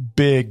a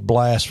big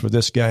blast for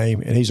this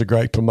game, and he's a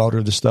great promoter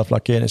of this stuff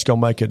like that. And it's going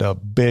to make it a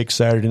big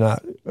Saturday night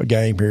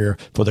game here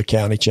for the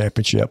county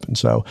championship. And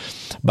so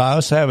by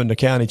us having the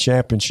county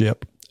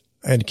championship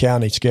and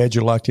county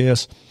schedule like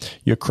this,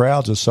 your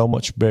crowds are so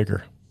much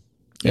bigger.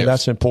 And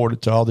that's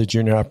important to all the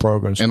junior high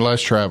programs. And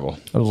less travel.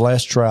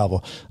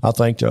 I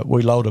think that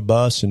we load a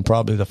bus, and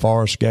probably the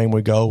farthest game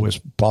we go is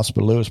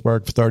possibly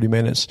Lewisburg for 30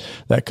 minutes.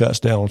 That cuts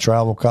down on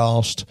travel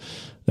cost.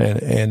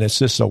 And it's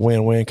just a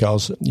win-win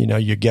because,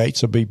 your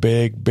gates will be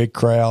big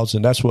crowds,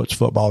 and that's what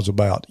football's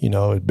about,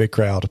 a big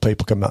crowd of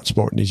people coming out and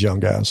supporting these young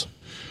guys.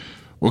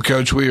 Well,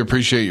 Coach, we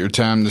appreciate your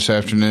time this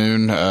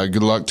afternoon.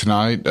 Good luck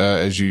tonight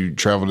as you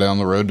travel down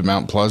the road to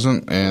Mount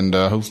Pleasant, and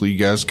hopefully you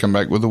guys come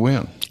back with a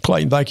win.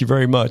 Clayton, thank you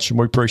very much, and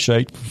we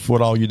appreciate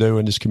what all you do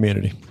in this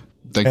community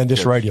and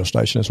this radio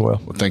station as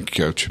well. Thank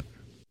you, Coach.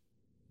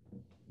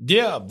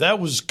 Yeah, that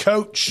was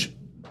Coach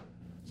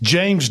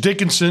James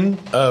Dickinson,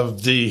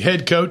 of the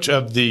head coach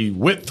of the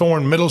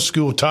Whitthorne Middle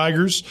School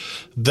Tigers,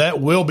 that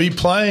will be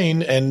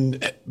playing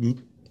and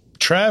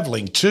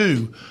traveling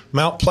to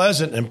Mount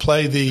Pleasant and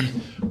play the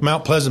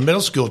Mount Pleasant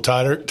Middle School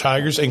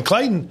Tigers. And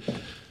Clayton,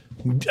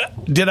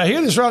 did I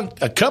hear this wrong?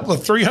 A couple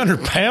of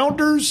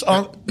 300-pounders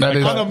on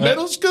a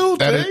middle school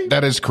team?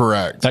 That is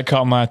correct. That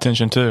caught my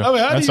attention too. I mean,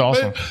 that's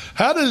awesome.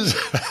 How do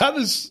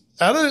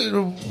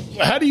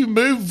you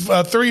move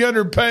a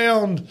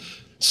 300-pound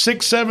 6th,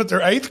 7th, or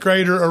 8th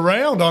grader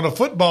around on a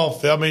football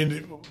field? I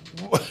mean,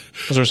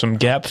 those are some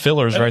gap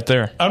fillers right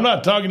there. I'm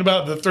not talking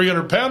about the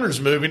 300-pounders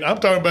moving. I'm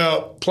talking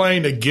about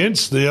playing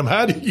against them.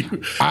 How do you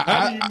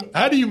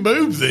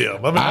move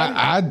them?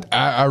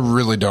 I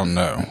really don't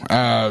know.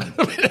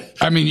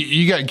 I mean,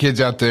 you got kids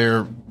out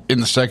there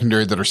in the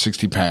secondary that are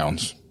 60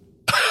 pounds.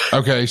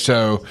 Okay,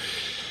 so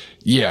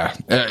yeah.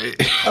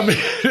 I mean,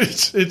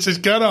 it's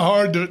kind of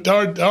hard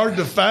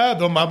to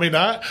fathom. I mean,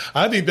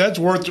 I think that's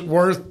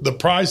worth the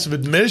price of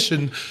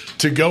admission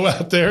to go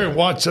out there and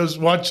watch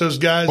those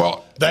guys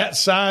that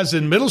size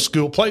in middle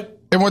school play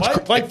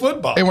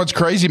football. And what's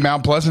crazy,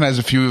 Mount Pleasant has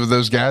a few of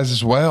those guys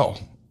as well.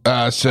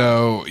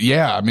 So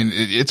yeah, I mean,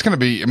 it's going to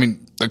be. I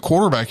mean, the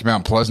quarterback at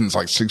Mount Pleasant is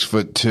like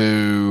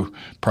 6'2",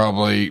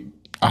 probably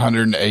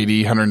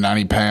 180,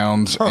 190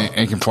 pounds,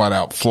 and can flat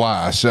out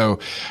fly. So,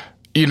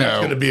 he's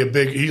going to be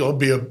he'll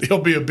be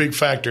a big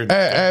factor.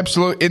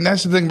 Absolutely. And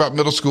that's the thing about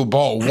middle school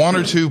ball. 1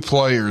 or 2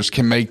 players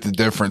can make the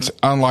difference,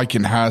 unlike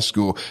in high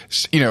school.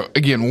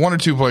 Again, 1 or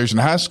 2 players in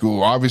high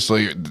school,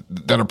 obviously,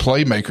 that are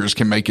playmakers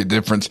can make a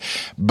difference.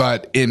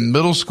 But in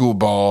middle school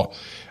ball,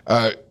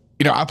 I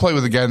played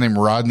with a guy named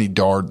Rodney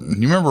Darden.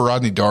 You remember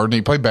Rodney Darden?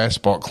 He played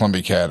basketball at Columbia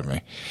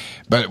Academy.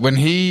 But when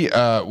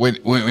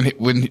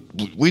when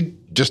we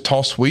just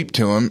tossed sweep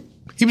to him,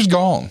 he was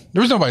gone.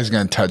 There was nobody's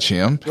going to touch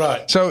him.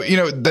 Right. So,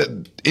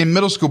 in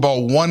middle school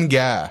ball, one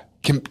guy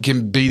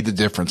can be the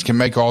difference, can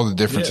make all the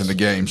difference in the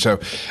game. So,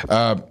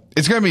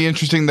 it's going to be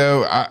interesting,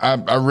 though.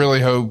 I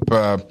really hope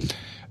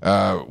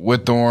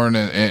Whitthorne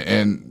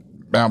and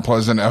Mount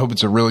Pleasant. I hope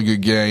it's a really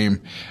good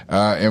game,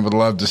 and would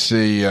love to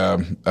see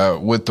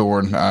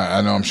Whitthorne.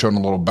 I know I'm showing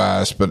a little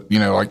bias, but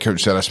like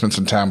Coach said, I spent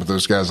some time with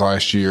those guys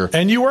last year.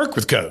 And you work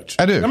with Coach.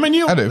 I do.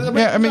 I do.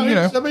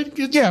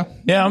 Yeah,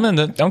 Yeah, I'm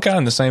kind of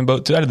in the same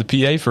boat too. I did the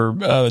PA for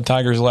the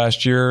Tigers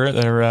last year.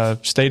 They're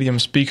stadium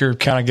speaker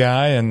kind of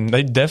guy, and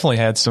they definitely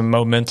had some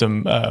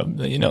momentum.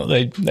 They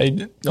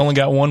only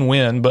got one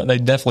win, but they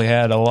definitely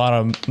had a lot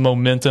of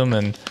momentum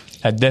and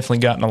had definitely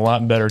gotten a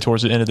lot better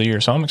towards the end of the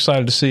year. So I'm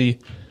excited to see.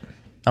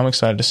 Well,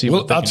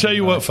 I'll tell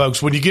you what,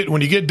 folks. When you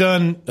get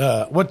done,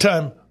 what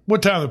time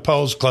the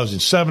polls closing?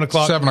 7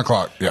 o'clock. 7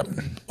 o'clock. Yep.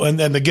 And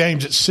then the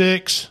game's at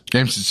 6.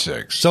 Game's at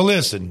 6. So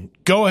listen,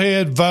 go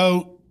ahead,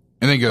 vote,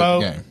 and then go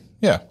to the game.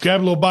 Yeah. Grab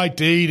a little bite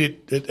to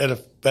eat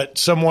at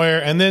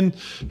somewhere, and then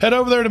head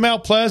over there to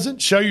Mount Pleasant.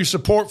 Show your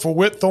support for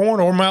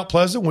Whitthorne or Mount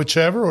Pleasant,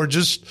 whichever, or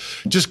just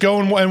go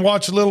and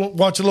watch a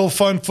little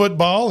fun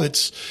football.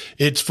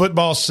 It's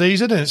football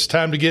season, and it's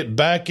time to get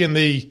back in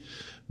the.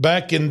 You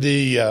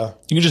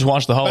can just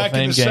watch the Hall of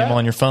Fame game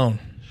on your phone.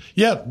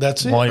 Yeah,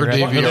 that's it. Or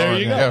DVR. There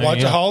you go.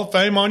 Watch the Hall of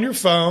Fame on your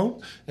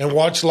phone and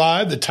watch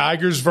live the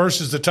Tigers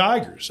versus the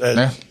Tigers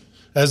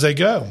as they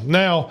go.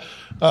 Now,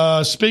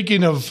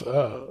 speaking of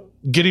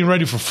getting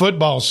ready for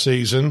football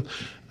season,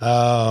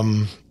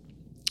 and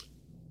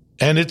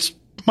it's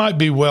might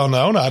be well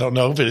known. I don't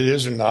know if it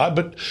is or not,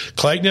 but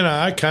Clayton and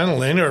I kind of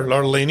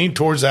are leaning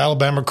towards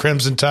Alabama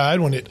Crimson Tide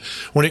when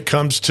it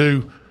comes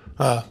to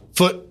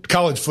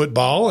college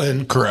football.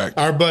 And correct,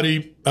 our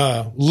buddy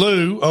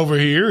Lou over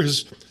here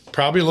is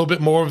probably a little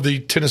bit more of the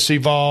Tennessee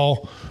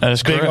Vol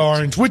Big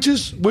Orange, which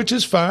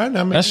is fine.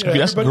 I mean,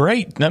 that's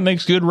great. That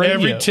makes good radio.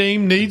 Every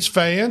team needs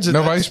fans. And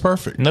nobody's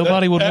perfect.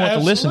 Nobody would want to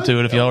listen to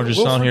it if y'all are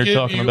just on here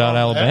talking about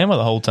Alabama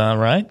the whole time,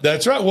 right?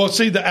 That's right. Well,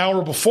 see, the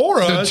hour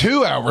before us. The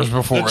 2 hours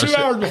before us. 2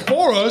 hours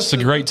before us.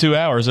 It's a great 2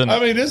 hours, isn't it? I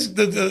mean, this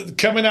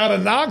coming out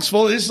of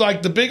Knoxville, it's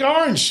like the Big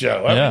Orange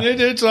Show. I mean,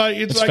 it's like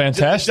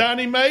fantastic.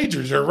 Johnny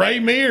Majors or Ray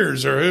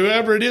Mears or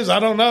whoever it is. I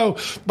don't know.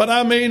 But,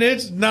 I mean,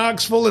 it's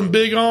Knoxville and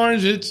Big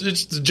Orange.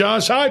 It's the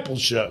Josh Heupel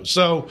Show.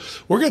 So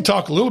we're going to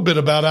talk a little bit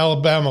about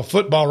Alabama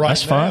football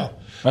now.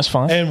 That's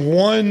fine. And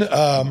one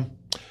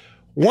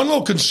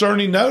little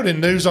concerning note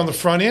in news on the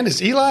front end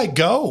is Eli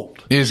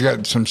Gold. He's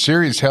got some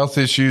serious health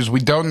issues.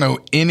 We don't know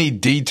any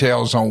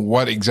details on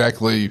what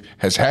exactly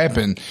has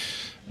happened,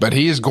 but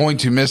he is going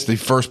to miss the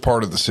first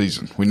part of the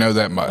season. We know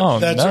that much. Oh,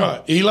 that's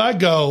right. Eli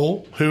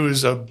Gold, who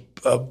is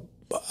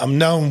I'm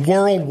known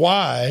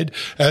worldwide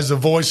as the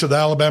voice of the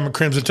Alabama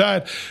Crimson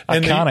Tide.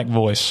 Iconic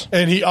voice.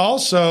 And he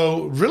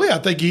also, really, I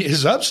think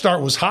his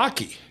upstart was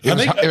hockey.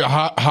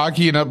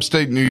 Hockey in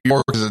upstate New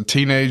York as a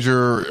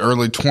teenager,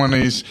 early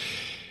 20s.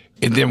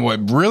 And then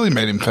what really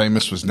made him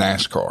famous was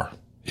NASCAR.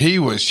 He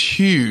was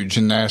huge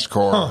in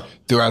NASCAR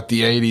throughout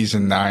the 80s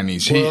and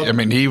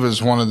 90s. He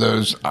was one of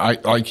those,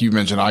 like you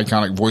mentioned,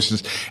 iconic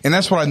voices. And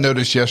that's what I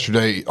noticed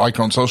yesterday,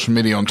 like on social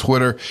media, on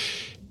Twitter.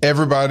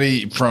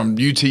 Everybody from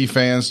UT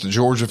fans to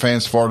Georgia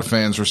fans, Florida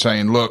fans were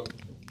saying, look,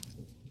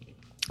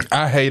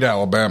 I hate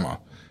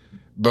Alabama,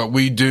 but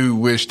we do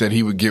wish that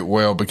he would get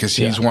well because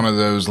he's one of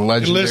those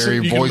legendary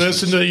voices. You can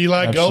listen to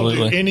Eli Gold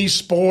do any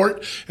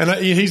sport, and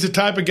he's the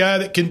type of guy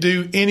that can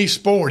do any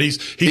sport.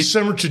 He's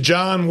similar to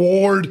John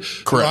Ward,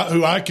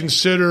 who I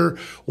consider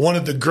one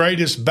of the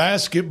greatest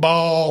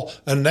basketball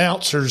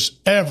announcers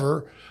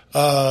ever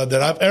that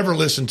I've ever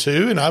listened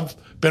to, and I've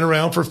been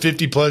around for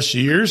 50 plus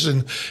years.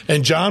 And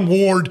John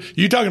Ward,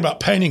 you're talking about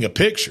painting a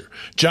picture.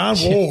 John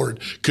Ward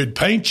could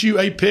paint you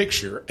a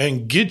picture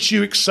and get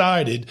you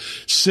excited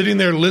sitting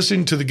there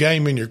listening to the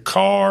game in your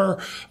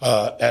car,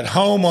 at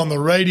home on the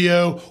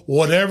radio,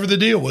 whatever the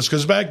deal was.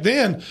 Because back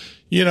then,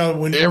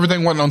 when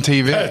everything wasn't on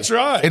TV. That's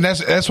right. And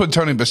that's what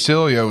Tony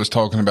Basilio was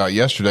talking about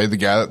yesterday, the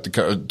guy that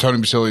the Tony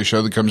Basilio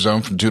show that comes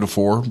on from 2 to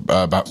 4.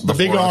 The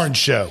Big Orange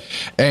Show.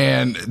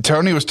 And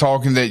Tony was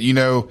talking that,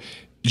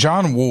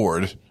 John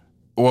Ward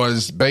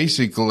was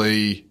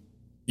basically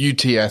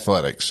UT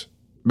athletics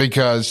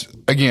because,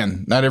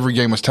 again, not every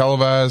game was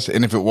televised.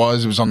 And if it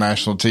was on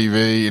national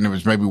TV and it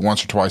was maybe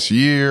once or twice a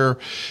year.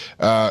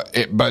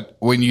 But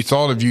when you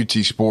thought of UT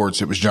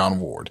sports, it was John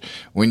Ward.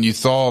 When you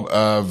thought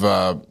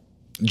of,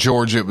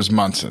 Georgia, it was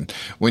Munson.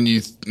 When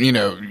you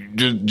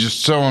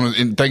just so on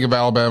and think of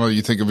Alabama,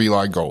 you think of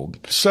Eli Gold.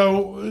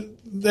 So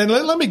then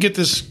let me get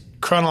this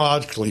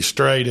chronologically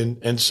straight,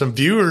 and some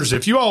viewers,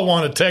 if you all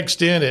want to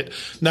text in at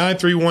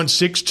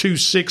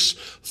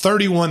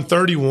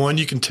 931-626-3131,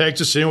 you can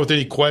text us in with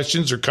any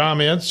questions or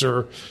comments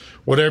or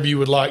whatever you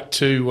would like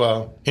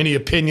to, any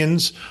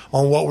opinions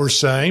on what we're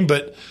saying.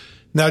 But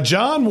now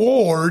John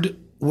Ward,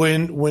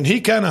 when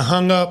he kind of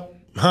hung up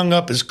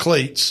his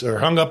cleats or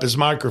hung up his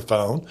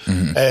microphone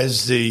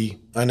as the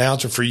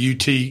announcer for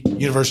UT,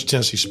 University of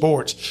Tennessee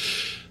Sports,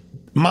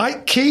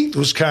 Mike Keith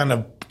was kind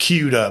of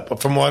queued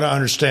up, from what I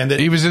understand. That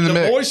he was in the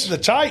voice of the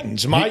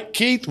Titans. Mike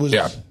Keith was.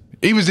 Yeah,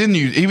 he was in.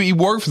 He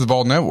worked for the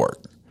Vol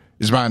Network,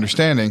 is my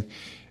understanding.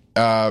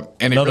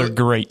 And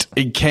great.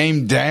 It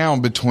came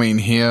down between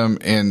him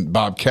and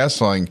Bob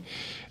Kessling,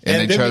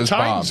 And they chose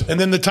Titans, Bob. And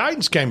then the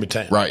Titans came to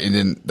town. Right, and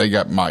then they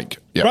got Mike.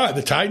 Yep. Right,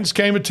 the Titans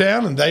came to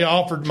town, and they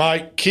offered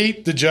Mike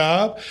Keith the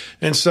job.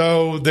 And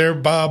so there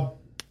Bob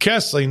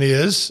Kessling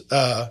is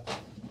at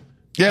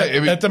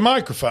the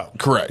microphone.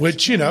 Correct.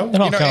 Which, It all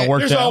kind of worked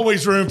there's out.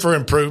 always room for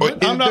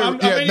improvement. No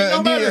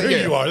matter who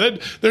you are,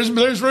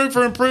 there's room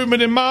for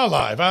improvement in my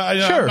life.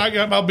 Sure.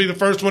 I'll be the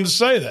first one to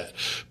say that.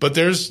 But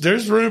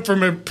there's room for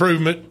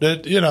improvement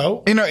that,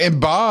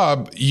 and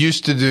Bob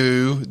used to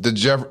do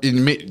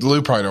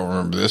Lou probably don't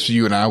remember this,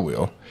 you and I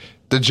will,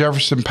 the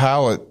Jefferson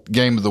Pilot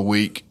game of the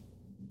week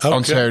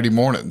on Saturday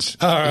mornings.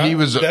 Right. He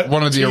was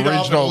one of the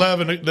original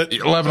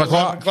 11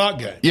 o'clock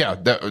game. Yeah,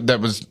 that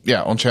was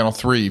on Channel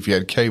 3 if you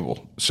had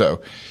cable.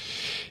 So,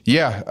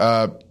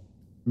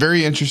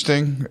 very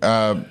interesting.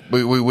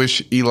 We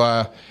wish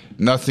Eli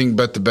nothing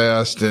but the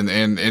best, and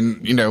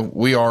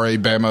we are a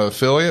Bama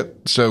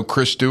affiliate, so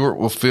Chris Stewart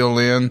will fill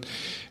in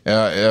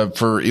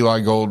for Eli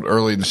Gold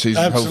early in the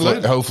season.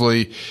 Absolutely.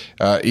 Hopefully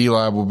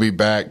Eli will be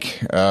back.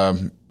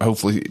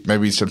 Hopefully,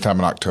 maybe sometime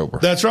in October.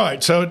 That's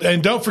right. So,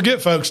 and don't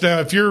forget, folks. Now,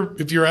 if you're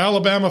an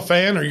Alabama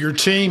fan, or your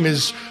team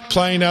is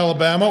playing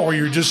Alabama, or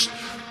you're just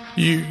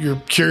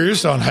you're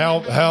curious on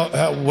how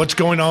what's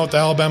going on with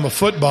Alabama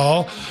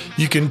football,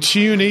 you can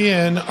tune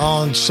in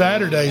on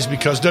Saturdays,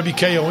 because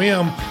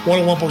WKOM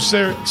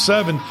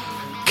 101.7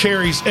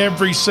 carries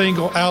every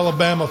alabama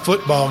Alabama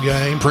football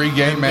game,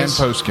 pregame and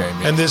postgame,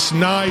 and this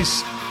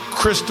nice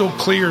crystal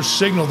clear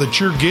signal that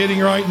you're getting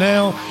right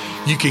now,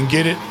 you can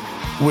get it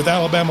with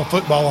Alabama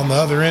football on the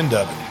other end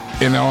of it.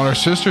 And on our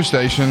sister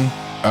station,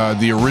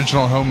 the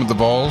original home of the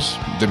Vols,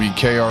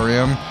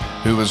 WKRM,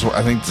 who was,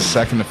 I think, the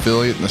second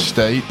affiliate in the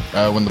state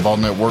when the Ball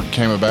Network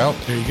came about.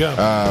 There you go.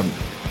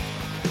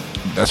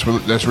 That's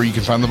where you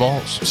can find the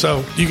Vols.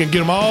 So you can get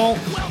them all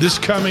this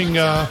coming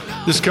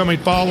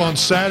fall on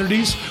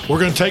Saturdays. We're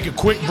going to take a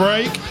quick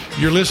break.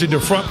 You're listening to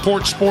Front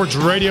Porch Sports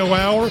Radio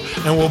Hour,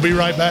 and we'll be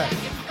right back.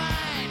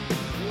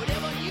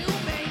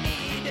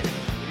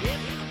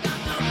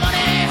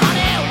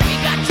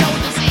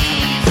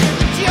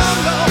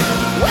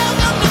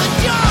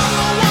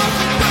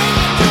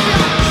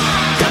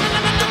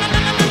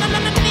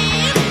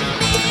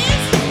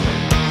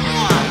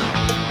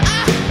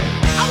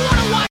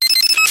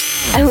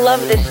 I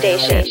love this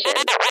station.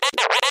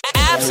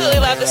 Absolutely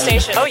love the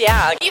station. Oh,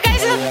 yeah. You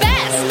guys are the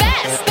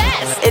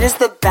best. It is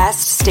the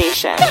best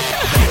station.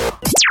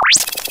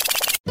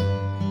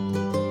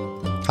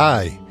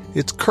 Hi,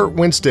 it's Kurt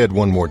Winstead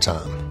one more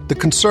time, the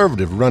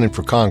conservative running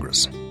for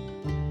Congress.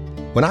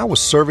 When I was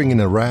serving in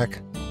Iraq,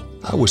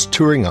 I was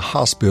touring a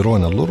hospital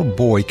and a little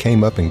boy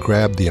came up and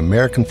grabbed the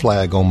American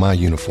flag on my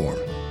uniform.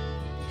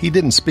 He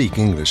didn't speak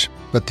English,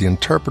 but the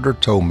interpreter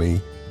told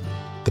me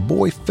the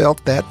boy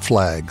felt that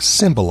flag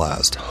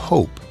symbolized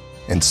hope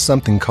and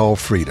something called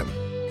freedom.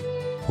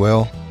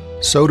 Well,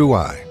 so do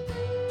I.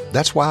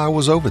 That's why I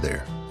was over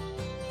there,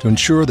 to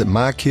ensure that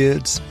my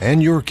kids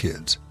and your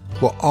kids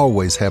will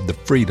always have the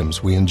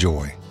freedoms we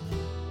enjoy.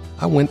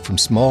 I went from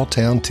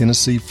small-town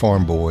Tennessee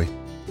farm boy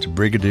to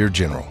brigadier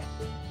general.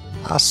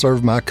 I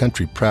served my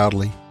country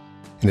proudly,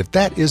 and if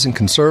that isn't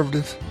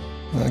conservative,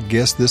 I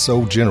guess this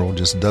old general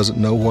just doesn't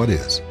know what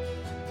is.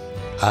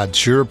 I'd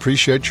sure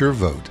appreciate your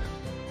vote.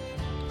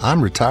 I'm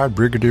retired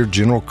Brigadier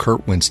General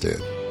Kurt Winstead,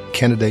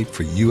 candidate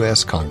for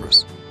U.S.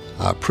 Congress.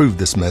 I approve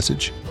this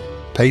message,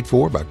 paid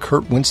for by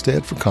Kurt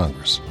Winstead for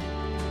Congress.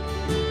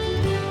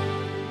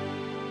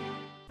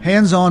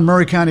 Hands-on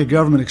Maury County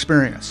government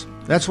experience.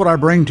 That's what I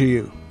bring to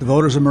you, the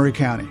voters of Maury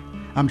County.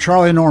 I'm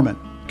Charlie Norman,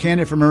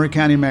 candidate for Maury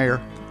County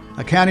Mayor.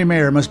 A county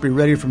mayor must be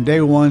ready from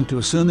day one to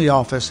assume the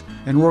office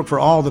and work for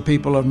all the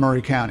people of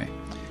Maury County.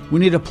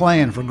 We need a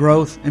plan for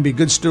growth and be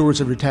good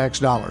stewards of your tax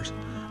dollars.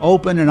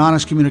 Open and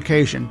honest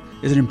communication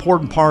is an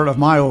important part of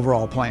my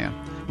overall plan.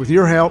 With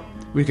your help,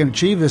 we can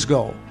achieve this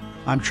goal.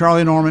 I'm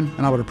Charlie Norman,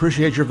 and I would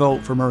appreciate your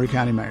vote for Maury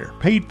County Mayor.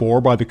 Paid for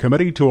by the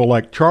committee to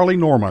elect Charlie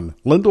Norman,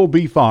 Lyndall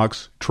B.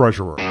 Fox,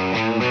 Treasurer.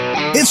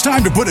 It's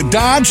time to put a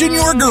Dodge in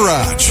your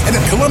garage. And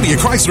at Columbia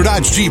Chrysler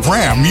Dodge Jeep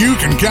Ram, you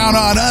can count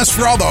on us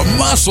for all the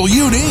muscle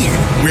you need.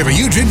 We have a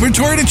huge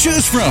inventory to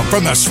choose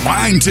from the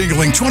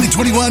spine-tingling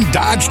 2021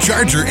 Dodge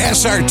Charger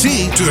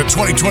SRT to the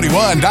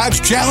 2021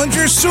 Dodge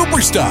Challenger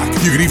Superstock.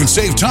 You can even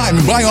save time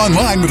and buy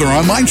online with our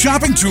online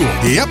shopping tool.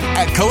 Yep,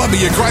 at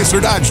Columbia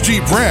Chrysler Dodge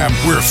Jeep Ram,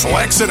 we're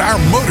flexing our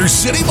Motor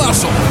City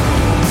muscle.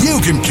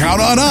 You can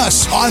count on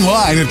us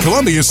online at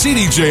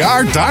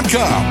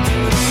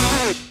ColumbiaCDJR.com.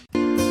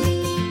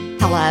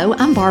 Hello,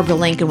 I'm Barbara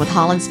Lincoln with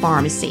Hollins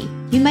Pharmacy.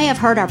 You may have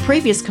heard our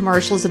previous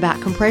commercials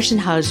about compression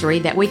hosiery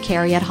that we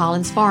carry at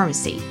Hollins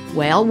Pharmacy.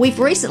 Well, we've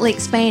recently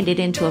expanded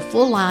into a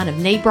full line of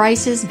knee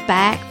braces,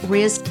 back,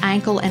 wrist,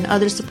 ankle, and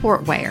other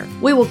support wear.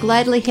 We will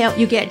gladly help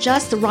you get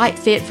just the right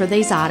fit for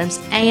these items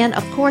and,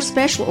 of course,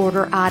 special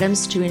order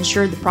items to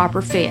ensure the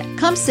proper fit.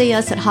 Come see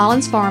us at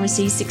Hollins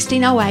Pharmacy,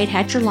 1608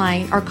 Hatcher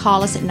Lane, or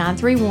call us at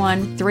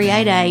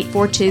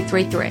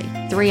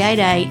 931-388-4233.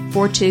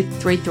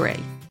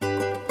 388-4233.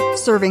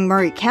 Serving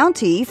Murray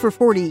County for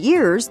 40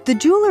 years, the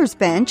Jewelers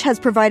Bench has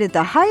provided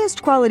the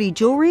highest quality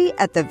jewelry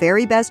at the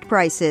very best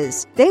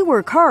prices. They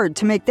work hard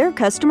to make their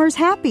customers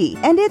happy,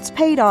 and it's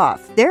paid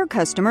off. Their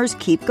customers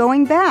keep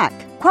going back.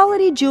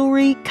 Quality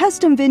jewelry,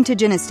 custom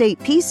vintage and estate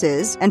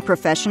pieces, and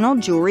professional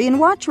jewelry and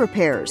watch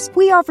repairs.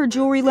 We offer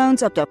jewelry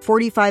loans up to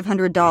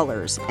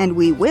 $4,500, and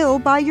we will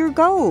buy your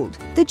gold.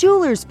 The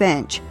Jewelers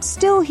Bench.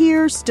 Still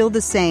here, still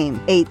the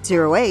same.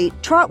 808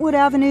 Trotwood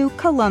Avenue,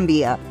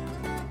 Columbia.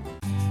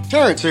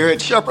 Terrence here at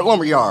Shepherd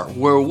Lumberyard,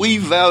 where we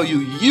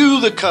value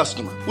you, the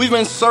customer. We've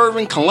been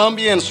serving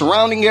Columbia and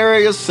surrounding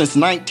areas since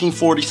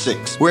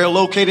 1946. We're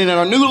located in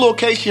our new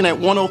location at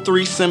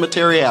 103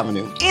 Cemetery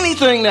Avenue.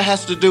 Anything that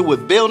has to do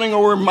with building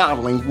or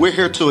remodeling, we're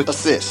here to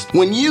assist.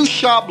 When you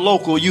shop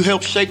local, you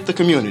help shape the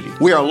community.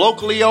 We are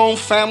locally owned,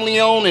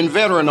 family owned, and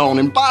veteran owned.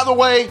 And by the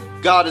way,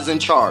 God is in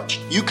charge.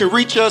 You can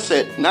reach us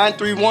at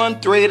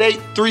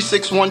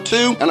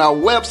 931-388-3612, and our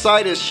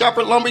website is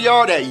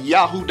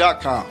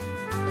shepherdlumberyard@yahoo.com.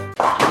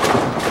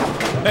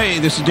 Hey,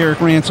 this is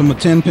Derek Ransom with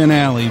 10 Pin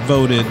Alley,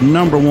 voted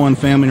 #1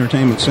 family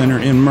entertainment center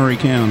in Murray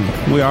County.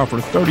 We offer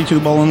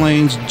 32 bowling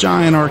lanes,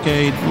 giant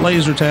arcade,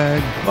 laser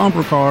tag,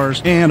 bumper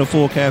cars, and a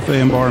full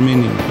cafe and bar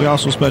menu. We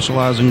also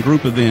specialize in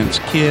group events,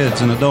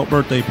 kids and adult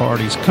birthday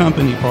parties,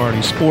 company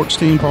parties, sports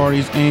team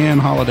parties, and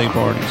holiday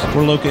parties.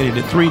 We're located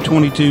at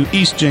 322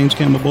 East James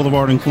Campbell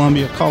Boulevard in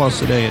Columbia. Call us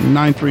today at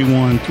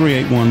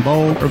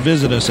 931-381-BOWL or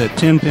visit us at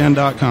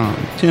 10pin.com.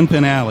 10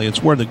 Pin Alley,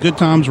 it's where the good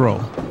times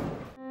roll.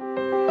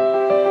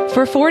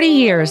 For 40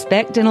 years,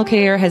 Beck Dental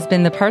Care has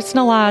been the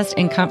personalized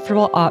and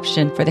comfortable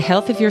option for the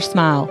health of your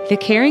smile. The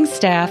caring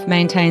staff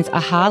maintains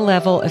a high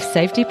level of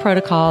safety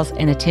protocols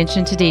and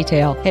attention to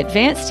detail.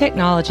 Advanced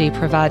technology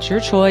provides your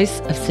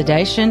choice of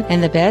sedation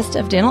and the best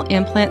of dental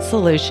implant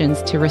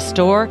solutions to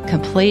restore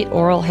complete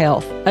oral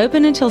health.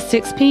 Open until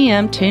 6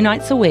 p.m. 2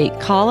 nights a week.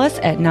 Call us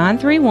at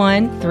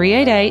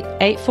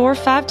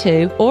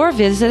 931-388-8452 or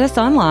visit us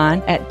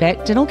online at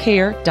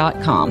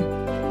beckdentalcare.com.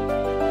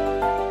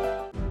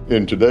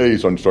 In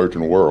today's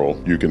uncertain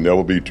world, you can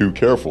never be too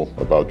careful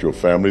about your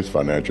family's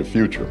financial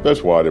future.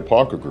 That's why the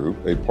Parker Group,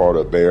 a part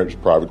of Baird's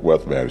Private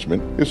Wealth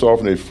Management, is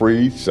offering a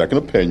free second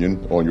opinion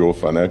on your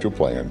financial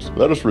plans.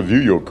 Let us review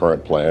your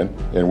current plan,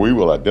 and we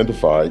will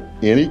identify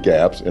any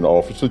gaps and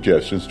offer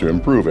suggestions to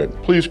improve it.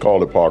 Please call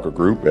the Parker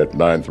Group at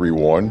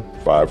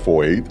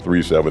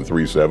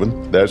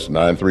 931-548-3737. That's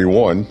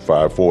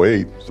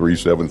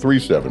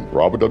 931-548-3737.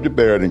 Robert W.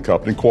 Baird &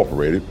 Company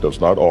Incorporated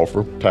does not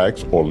offer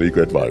tax or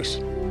legal advice.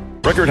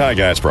 Record high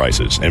gas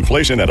prices,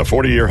 inflation at a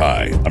 40-year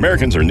high.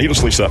 Americans are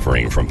needlessly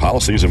suffering from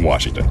policies in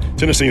Washington.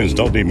 Tennesseans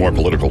don't need more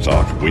political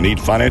talk. We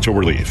need financial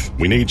relief.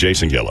 We need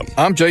Jason Gillum.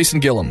 I'm Jason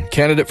Gillum,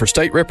 candidate for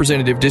State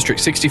Representative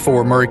District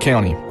 64, Murray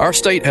County. Our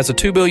state has a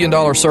 $2 billion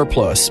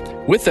surplus.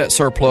 With that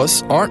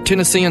surplus, aren't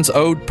Tennesseans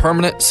owed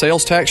permanent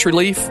sales tax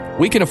relief?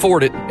 We can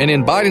afford it, and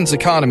in Biden's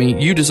economy,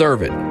 you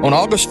deserve it. On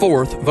August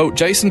 4th, vote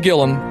Jason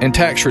Gillum and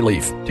tax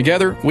relief.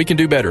 Together, we can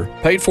do better.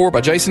 Paid for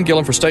by Jason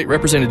Gillum for State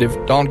Representative,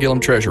 Don Gillum,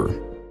 Treasurer.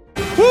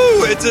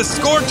 Woo! It's a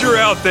scorcher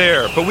out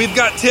there, but we've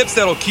got tips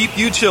that'll keep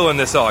you chilling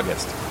this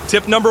August.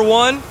 Tip number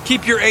 1,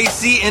 keep your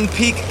AC in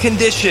peak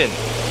condition.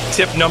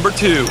 Tip number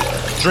 2,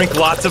 drink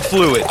lots of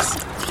fluids.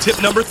 Tip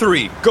number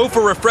 3, go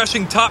for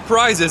refreshing top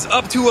prizes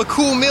up to a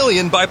cool $1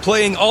 million by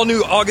playing all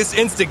new August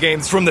Insta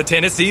games from the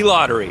Tennessee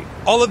Lottery.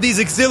 All of these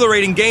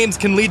exhilarating games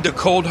can lead to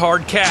cold,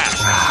 hard cash.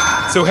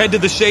 So head to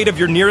the shade of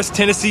your nearest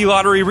Tennessee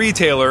Lottery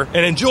retailer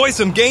and enjoy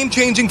some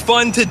game-changing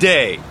fun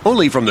today.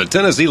 Only from the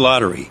Tennessee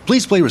Lottery.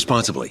 Please play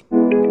responsibly.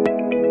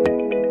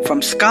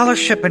 From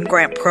scholarship and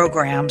grant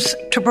programs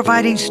to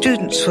providing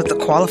students with the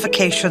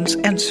qualifications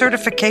and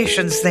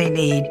certifications they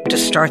need to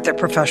start their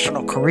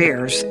professional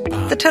careers,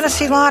 the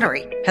Tennessee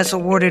Lottery has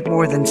awarded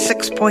more than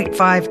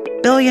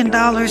 $6.5 billion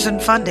in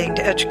funding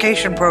to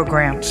education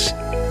programs,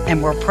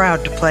 and we're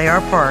proud to play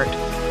our part.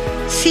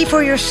 See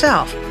for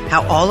yourself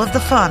how all of the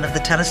fun of the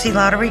Tennessee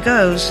Lottery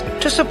goes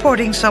to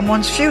supporting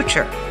someone's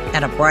future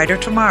and a brighter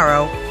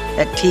tomorrow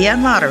at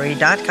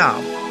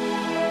tnlottery.com.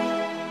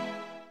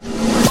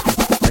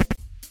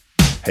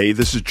 Hey,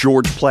 this is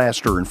George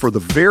Plaster, and for the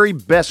very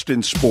best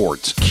in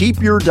sports, keep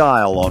your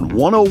dial on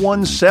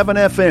 101.7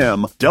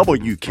 FM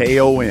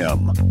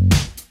WKOM.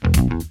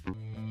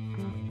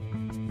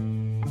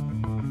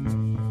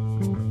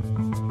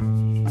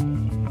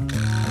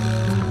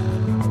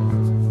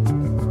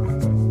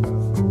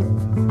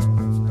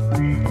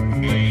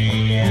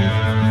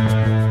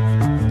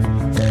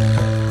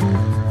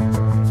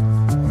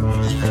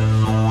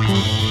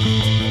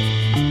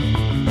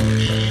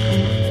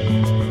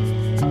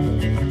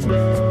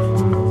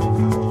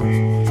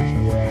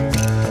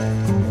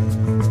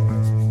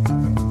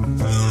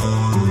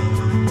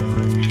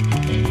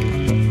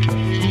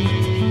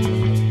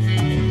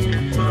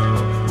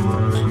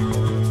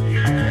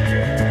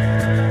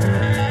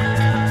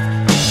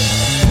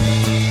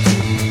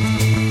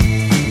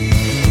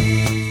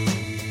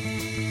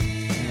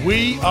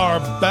 We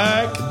are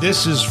back.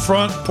 This is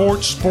Front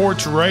Porch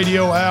Sports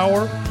Radio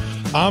Hour.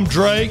 I'm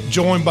Drake,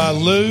 joined by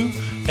Lou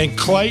and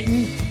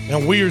Clayton.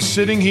 and we are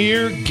sitting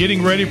here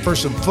getting ready for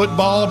some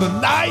football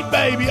tonight,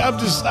 baby. I'm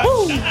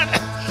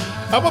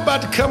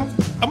about to come.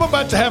 I'm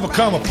about to have a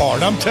come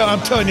apart. I'm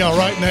telling y'all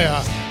right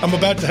now, I'm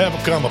about to have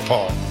a come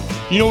apart.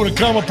 You know what a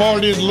come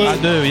apart is, Luke?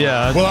 I do,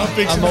 yeah. Well, I'm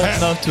fixing old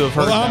enough to have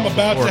heard. Well, I'm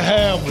about to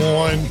have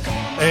one,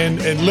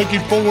 and looking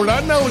forward.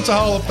 I know it's a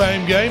Hall of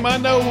Fame game. I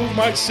know we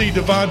might see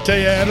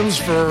Devontae Adams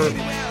for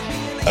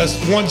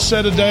one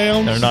set of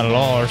downs. No, not at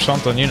all, or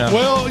something, you know.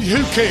 Well,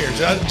 who cares?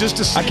 Just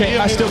to see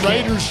him in the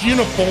Raiders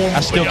uniform.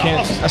 I still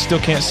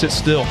can't sit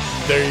still.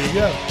 There you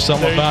go.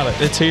 Something about it.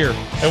 It's here.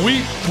 And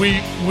we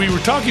were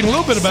talking a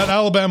little bit about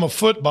Alabama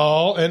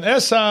football, and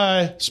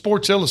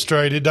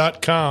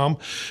SISportsIllustrated.com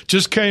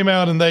just came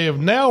out, and they have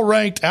now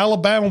ranked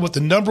Alabama with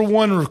the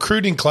 #1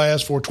 recruiting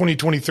class for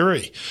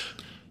 2023.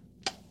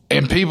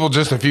 And people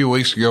just a few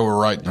weeks ago were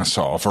writing us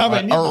off, or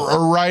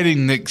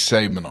writing Nick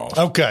Saban off.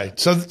 Okay,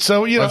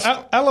 so you know,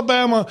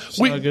 Alabama.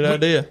 A good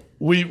idea.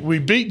 We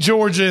beat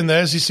Georgia in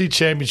the SEC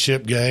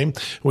championship game.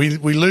 We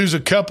lose a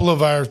couple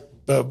of our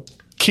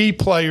key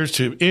players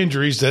to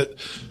injuries that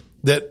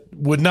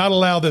would not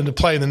allow them to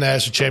play in the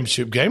national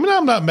championship game. And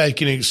I'm not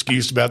making an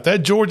excuse about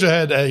that. Georgia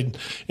had an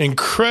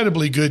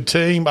incredibly good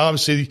team.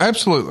 Obviously,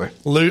 absolutely.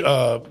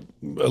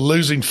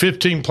 Losing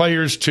 15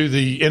 players to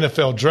the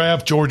NFL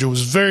draft. Georgia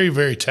was very,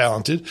 very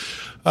talented.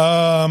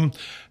 However,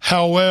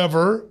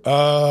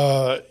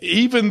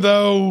 even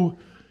though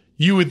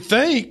you would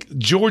think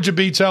Georgia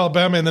beats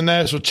Alabama in the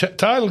national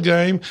title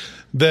game,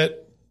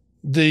 that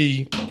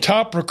the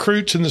top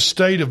recruits in the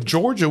state of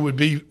Georgia would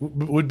be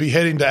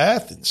heading to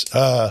Athens.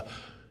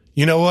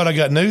 You know what? I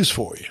got news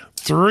for you.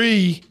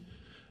 3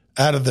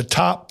 out of the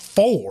top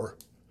 4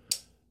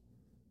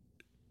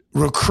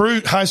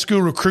 high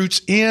school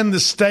recruits in the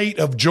state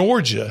of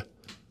Georgia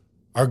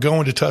are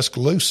going to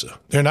Tuscaloosa.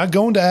 They're not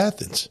going to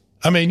Athens.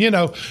 I mean, you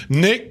know,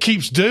 Nick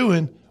keeps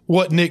doing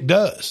what Nick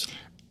does.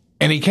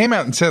 And he came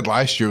out and said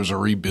last year was a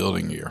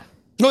rebuilding year.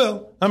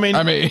 Well, I mean,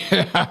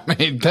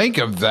 think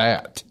of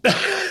that.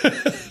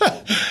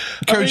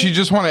 Coach, you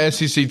just won an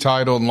SEC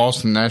title and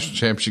lost the national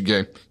championship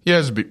game. Yeah,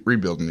 it's a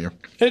rebuilding year.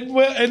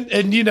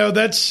 And you know,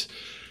 that's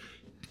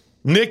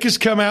Nick has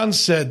come out and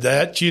said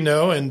that, you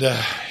know, and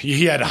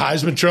he had a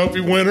Heisman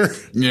Trophy winner.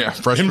 Yeah,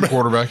 freshman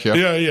quarterback, yeah.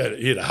 Yeah.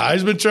 He had a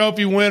Heisman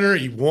Trophy winner.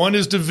 He won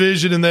his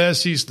division in the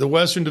SEC, the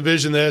Western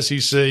Division of the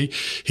SEC.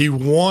 He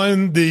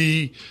won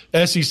the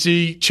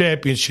SEC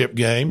championship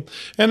game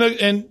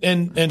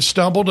and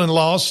stumbled and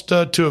lost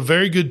to a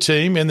very good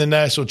team in the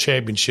national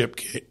championship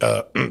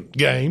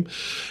game.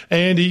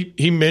 And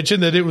he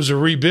mentioned that it was a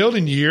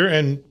rebuilding year,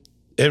 and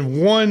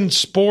one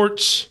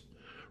sports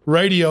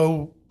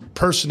radio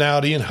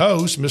personality and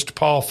host, Mr.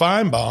 Paul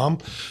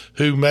Feinbaum,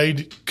 who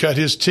cut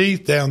his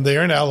teeth down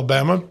there in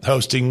Alabama,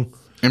 hosting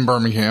in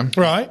Birmingham.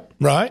 Right.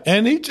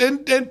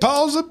 And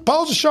Paul's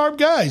a sharp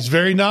guy. He's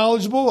very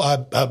knowledgeable.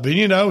 I've been,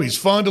 you know, he's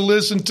fun to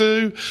listen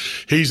to.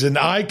 He's an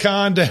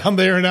icon down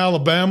there in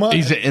Alabama.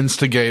 He's an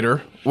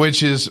instigator,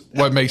 which is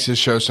what makes his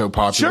show so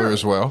popular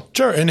as well.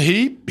 Sure. And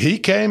he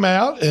came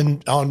out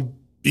and on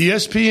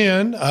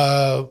ESPN,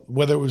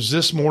 whether it was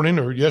this morning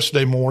or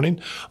yesterday morning,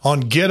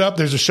 on Get Up.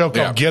 There's a show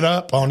called Get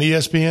Up on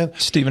ESPN.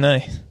 Stephen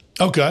A.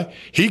 Okay.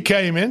 He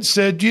came in and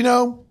said, you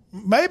know,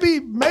 maybe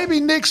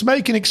Nick's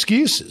making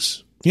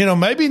excuses. You know,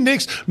 maybe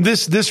Nick's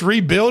this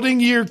rebuilding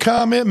year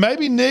comment,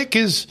 maybe Nick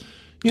is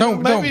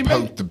don't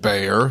poke the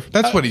bear.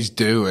 That's what he's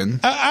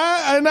doing.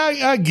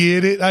 I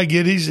get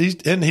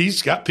it.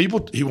 He's got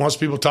people. He wants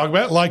people to talk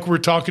about it like we're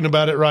talking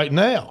about it right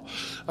now.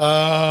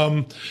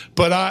 But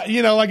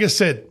like I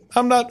said,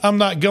 I'm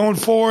not going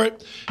for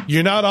it.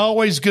 You're not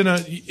always gonna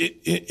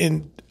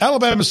in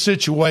Alabama's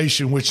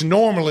situation, which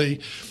normally,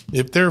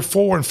 if they're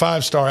 4- and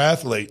 5-star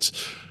athletes,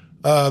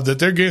 that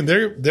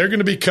they're going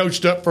to be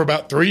coached up for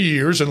about 3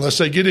 years unless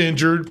they get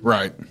injured,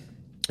 right?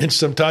 In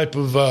some type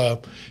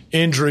of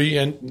injury,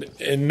 and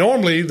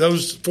normally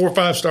those 4- or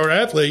 5-star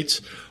athletes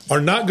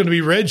are not going to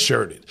be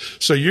redshirted.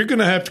 So you're going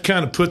to have to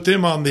kind of put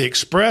them on the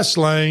express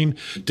lane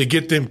to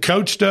get them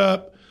coached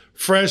up.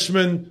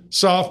 Freshman,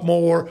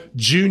 sophomore,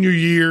 junior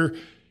year,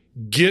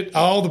 get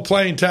all the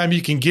playing time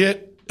you can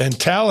get and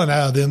talent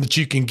out of them that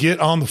you can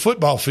get on the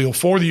football field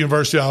for the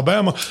University of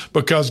Alabama,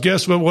 because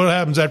guess what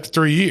happens after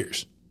 3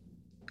 years?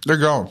 They're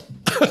gone.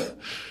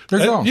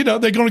 They're gone. You know,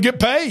 they're going to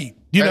get paid.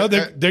 You know,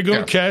 they're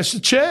going to cash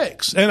the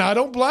checks, and I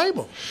don't blame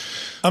them.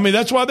 I mean,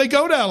 that's why they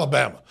go to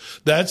Alabama.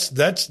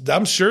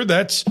 I'm sure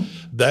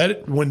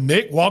that when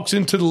Nick walks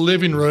into the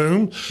living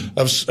room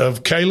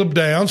of Caleb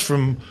Downs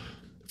from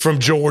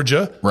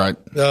Georgia, right?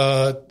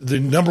 The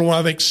 #1,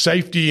 I think,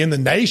 safety in the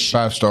nation,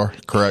 5-star,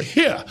 correct?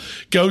 Yeah,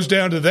 goes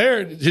down to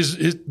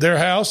their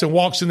house and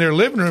walks in their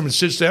living room and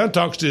sits down,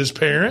 talks to his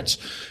parents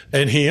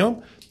and him.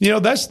 You know,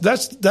 that's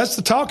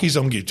the talk he's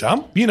gonna get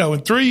you.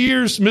 In 3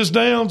 years, Ms.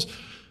 Downs,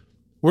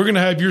 we're gonna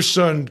have your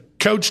son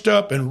coached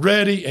up and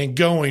ready and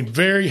going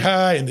very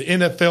high in the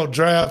NFL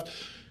draft,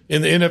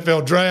 and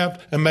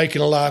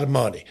making a lot of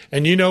money.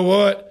 And you know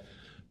what?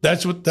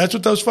 That's what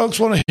those folks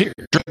want to hear.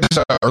 This is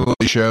an early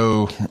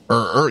show,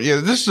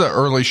 this is an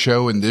early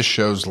show in this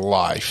show's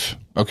life.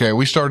 Okay,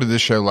 we started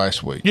this show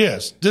last week.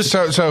 Yes.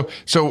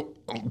 So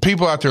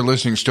people out there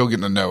listening are still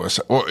getting to know us.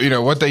 Well,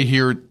 what they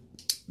hear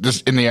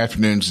this in the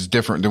afternoons is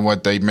different than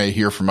what they may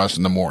hear from us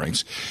in the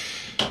mornings.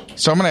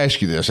 So I'm going to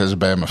ask you this as a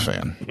Bama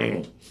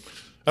fan.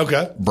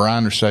 Okay.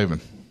 Brian or Saban?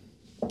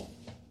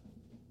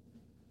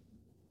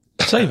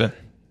 Saban.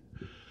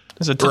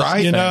 Is it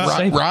right?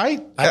 Saban.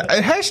 Right?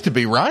 It has to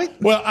be, right?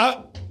 Well,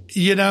 I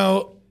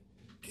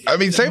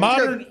mean,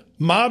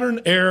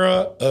 modern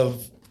era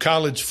of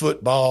college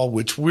football,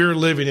 which we're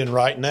living in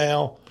right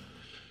now,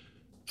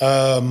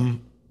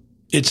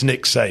 it's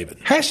Nick Saban.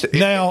 Has to.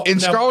 Now,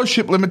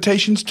 scholarship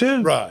limitations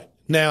too. Right.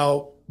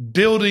 Now,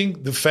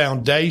 building the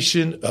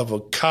foundation of a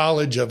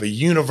college, of a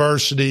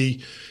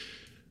university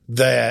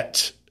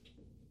that,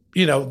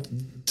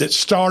 that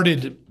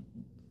started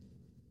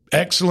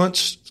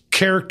excellence,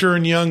 character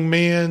in young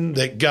men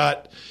that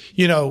got,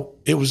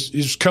 it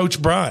was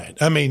Coach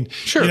Bryant. I mean,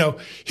 sure.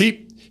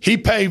 He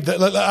paved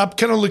that. I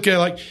kind of look at it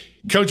like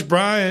Coach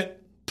Bryant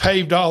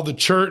paved all the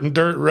chert and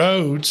dirt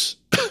roads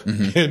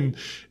in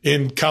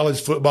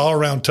college football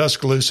around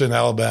Tuscaloosa in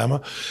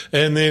Alabama.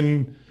 And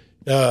then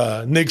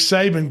Nick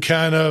Saban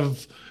kind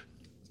of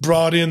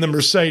brought in the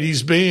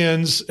Mercedes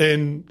Benz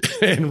and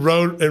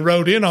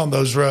rode in on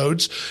those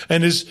roads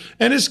but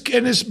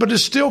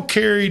has still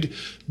carried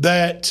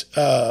that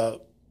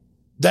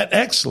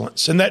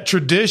excellence and that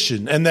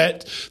tradition and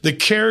that the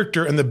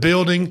character and the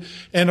building.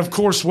 And of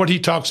course, what he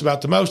talks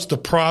about the most, the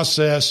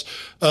process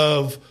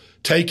of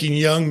taking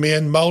young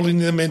men, molding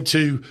them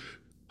into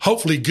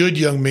hopefully good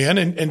young men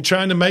and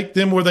trying to make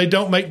them where they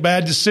don't make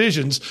bad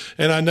decisions.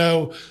 And I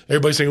know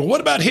everybody's saying, well,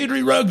 what about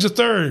Henry Ruggs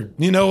III?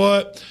 You know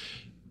what?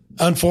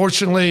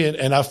 Unfortunately,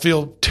 and I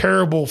feel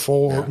terrible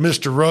for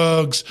Mr.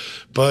 Ruggs,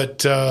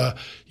 but,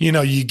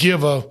 you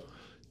give a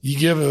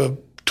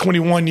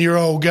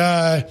 21-year-old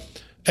guy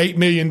 $8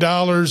 million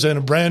and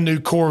a brand new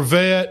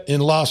Corvette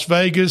in Las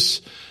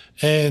Vegas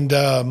and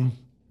a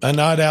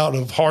night out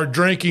of hard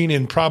drinking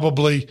and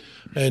probably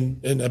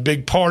and a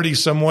big party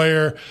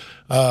somewhere.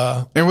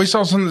 And we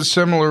saw something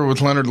similar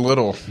with Leonard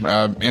Little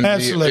in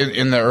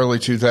the early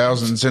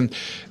 2000s. And,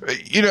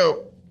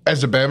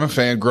 as a Bama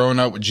fan, growing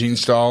up with Gene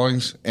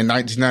Stallings in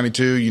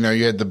 1992,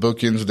 you had the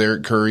bookends with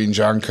Eric Curry and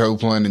John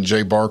Copeland and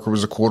Jay Barker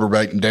was a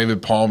quarterback and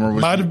David Palmer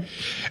was. Might have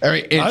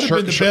been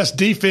the best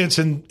defense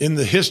in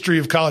the history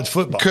of college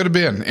football. Could have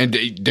been. And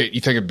you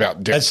think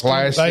about Dick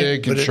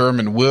Plastic and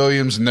Sherman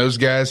Williams and those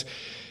guys.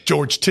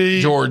 George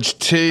T.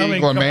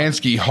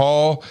 Glemansky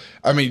Hall.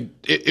 I mean,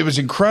 it was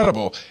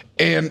incredible.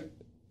 And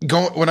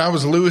when I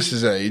was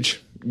Lewis's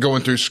age,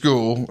 going through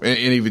school and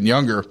even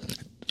younger,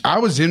 I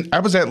was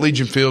at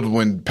Legion Field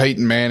when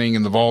Peyton Manning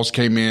and the Vols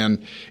came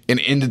in and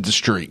ended the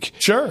streak.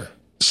 Sure.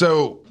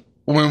 So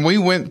when we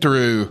went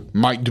through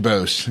Mike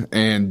DuBose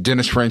and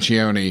Dennis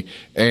Francione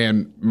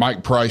and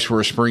Mike Price for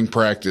a spring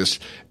practice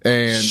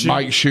and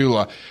Mike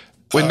Shula,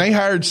 when they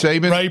hired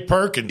Saban, Ray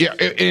Perkins,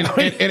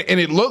 and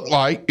it looked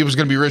like it was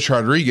going to be Rich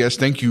Rodriguez.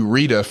 Thank you,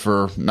 Rita,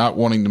 for not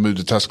wanting to move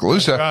to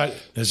Tuscaloosa. Right.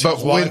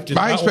 But my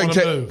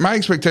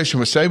expectation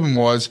with Saban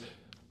was,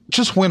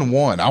 just win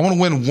one. I want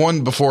to win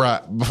one before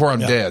I'm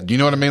dead. You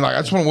know what I mean? Like,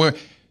 I just want to win.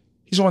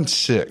 He's won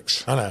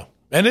 6. I know,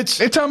 and it's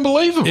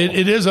unbelievable.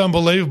 It is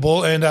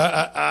unbelievable, and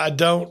I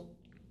don't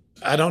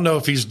know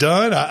if he's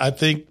done. I don't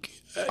think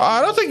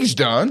he's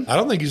done. I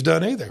don't think he's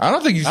done either. I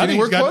don't think he's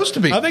anywhere close to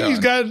being. I think he's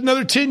got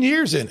another 10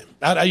 years in him.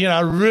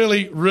 I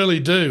really, really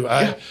do.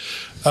 Yeah.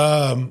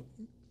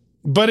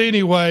 But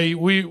anyway,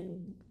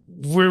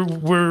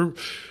 we're.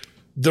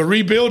 The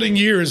rebuilding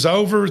year is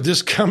over.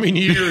 This coming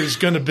year is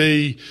going to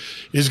be.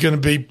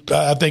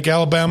 I think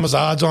Alabama's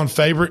odds-on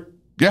favorite,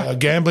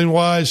 gambling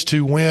wise,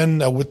 to win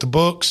with the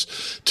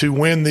books, to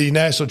win the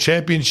national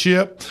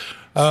championship.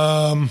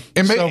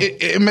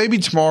 It may be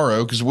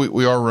tomorrow because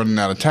we are running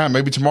out of time.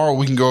 Maybe tomorrow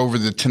we can go over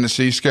the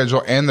Tennessee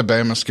schedule and the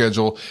Bama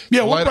schedule.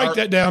 Yeah, we'll break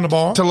that down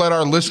tomorrow to let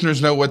our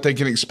listeners know what they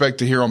can expect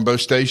to hear on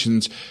both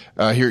stations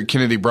here at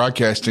Kennedy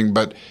Broadcasting.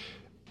 But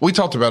we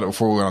talked about it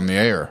before we went on the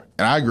air,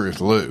 and I agree with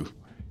Lou.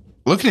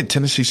 Looking at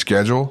Tennessee's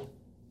schedule,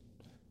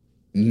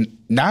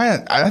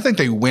 I think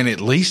they win at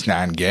least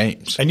 9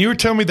 games. And you were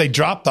telling me they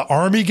dropped the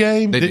Army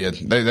game? They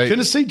did.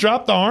 Tennessee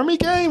dropped the Army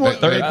game?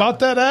 They bought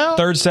that out?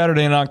 Third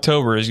Saturday in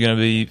October is going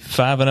to be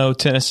 5-0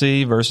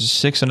 Tennessee versus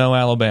 6-0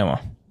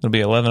 Alabama. It'll be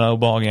 11-0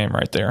 ball game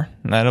right there.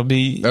 And that'll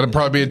probably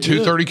be a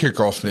 2:30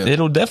 kickoff then.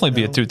 It'll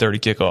definitely be a 2:30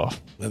 kickoff.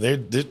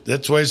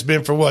 That's the way it's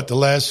been for the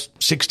last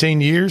 16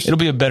 years? It'll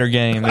be a better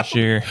game this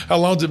year. How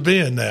long's it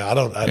been now? I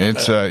don't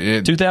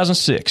know.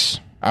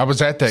 2006. I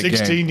was at that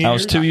 16 game. Years? I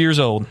was 2 years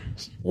old.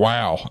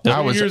 Wow.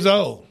 2 years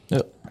old.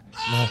 Yep.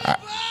 I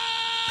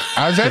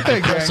was at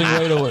that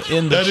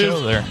game.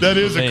 That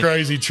is a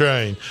crazy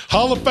train.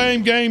 Hall of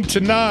Fame game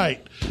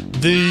tonight.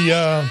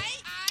 The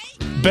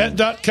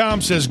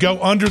Bet.com says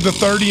go under the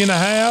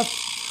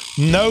 30.5.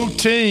 No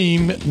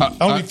team,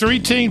 only 3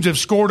 teams have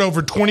scored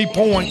over 20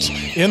 points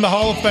in the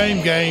Hall of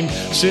Fame game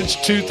since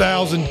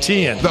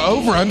 2010. The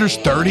over-under's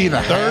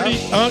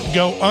 30.5?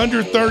 Go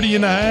under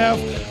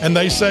 30.5, and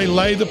they say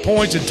lay the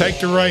points and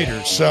take the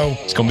Raiders. So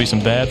it's going to be some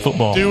bad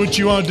football. Do what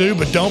you want to do,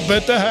 but don't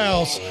bet the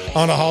house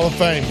on a Hall of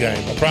Fame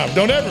game. I promise.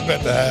 Don't ever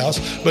bet the house,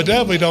 but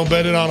definitely don't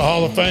bet it on a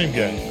Hall of Fame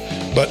game.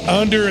 But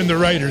under in the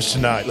Raiders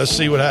tonight. Let's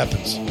see what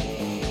happens.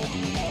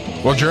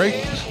 Well, Drake,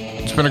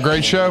 it's been a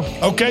great show.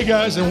 Okay,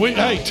 guys,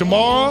 and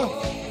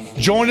tomorrow,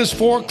 join us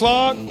 4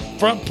 o'clock,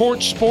 Front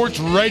Porch Sports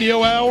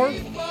Radio Hour,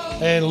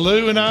 and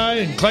Lou and I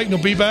and Clayton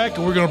will be back,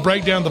 and we're going to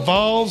break down the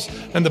Vols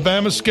and the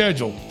Bama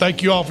schedule.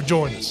 Thank you all for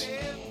joining us.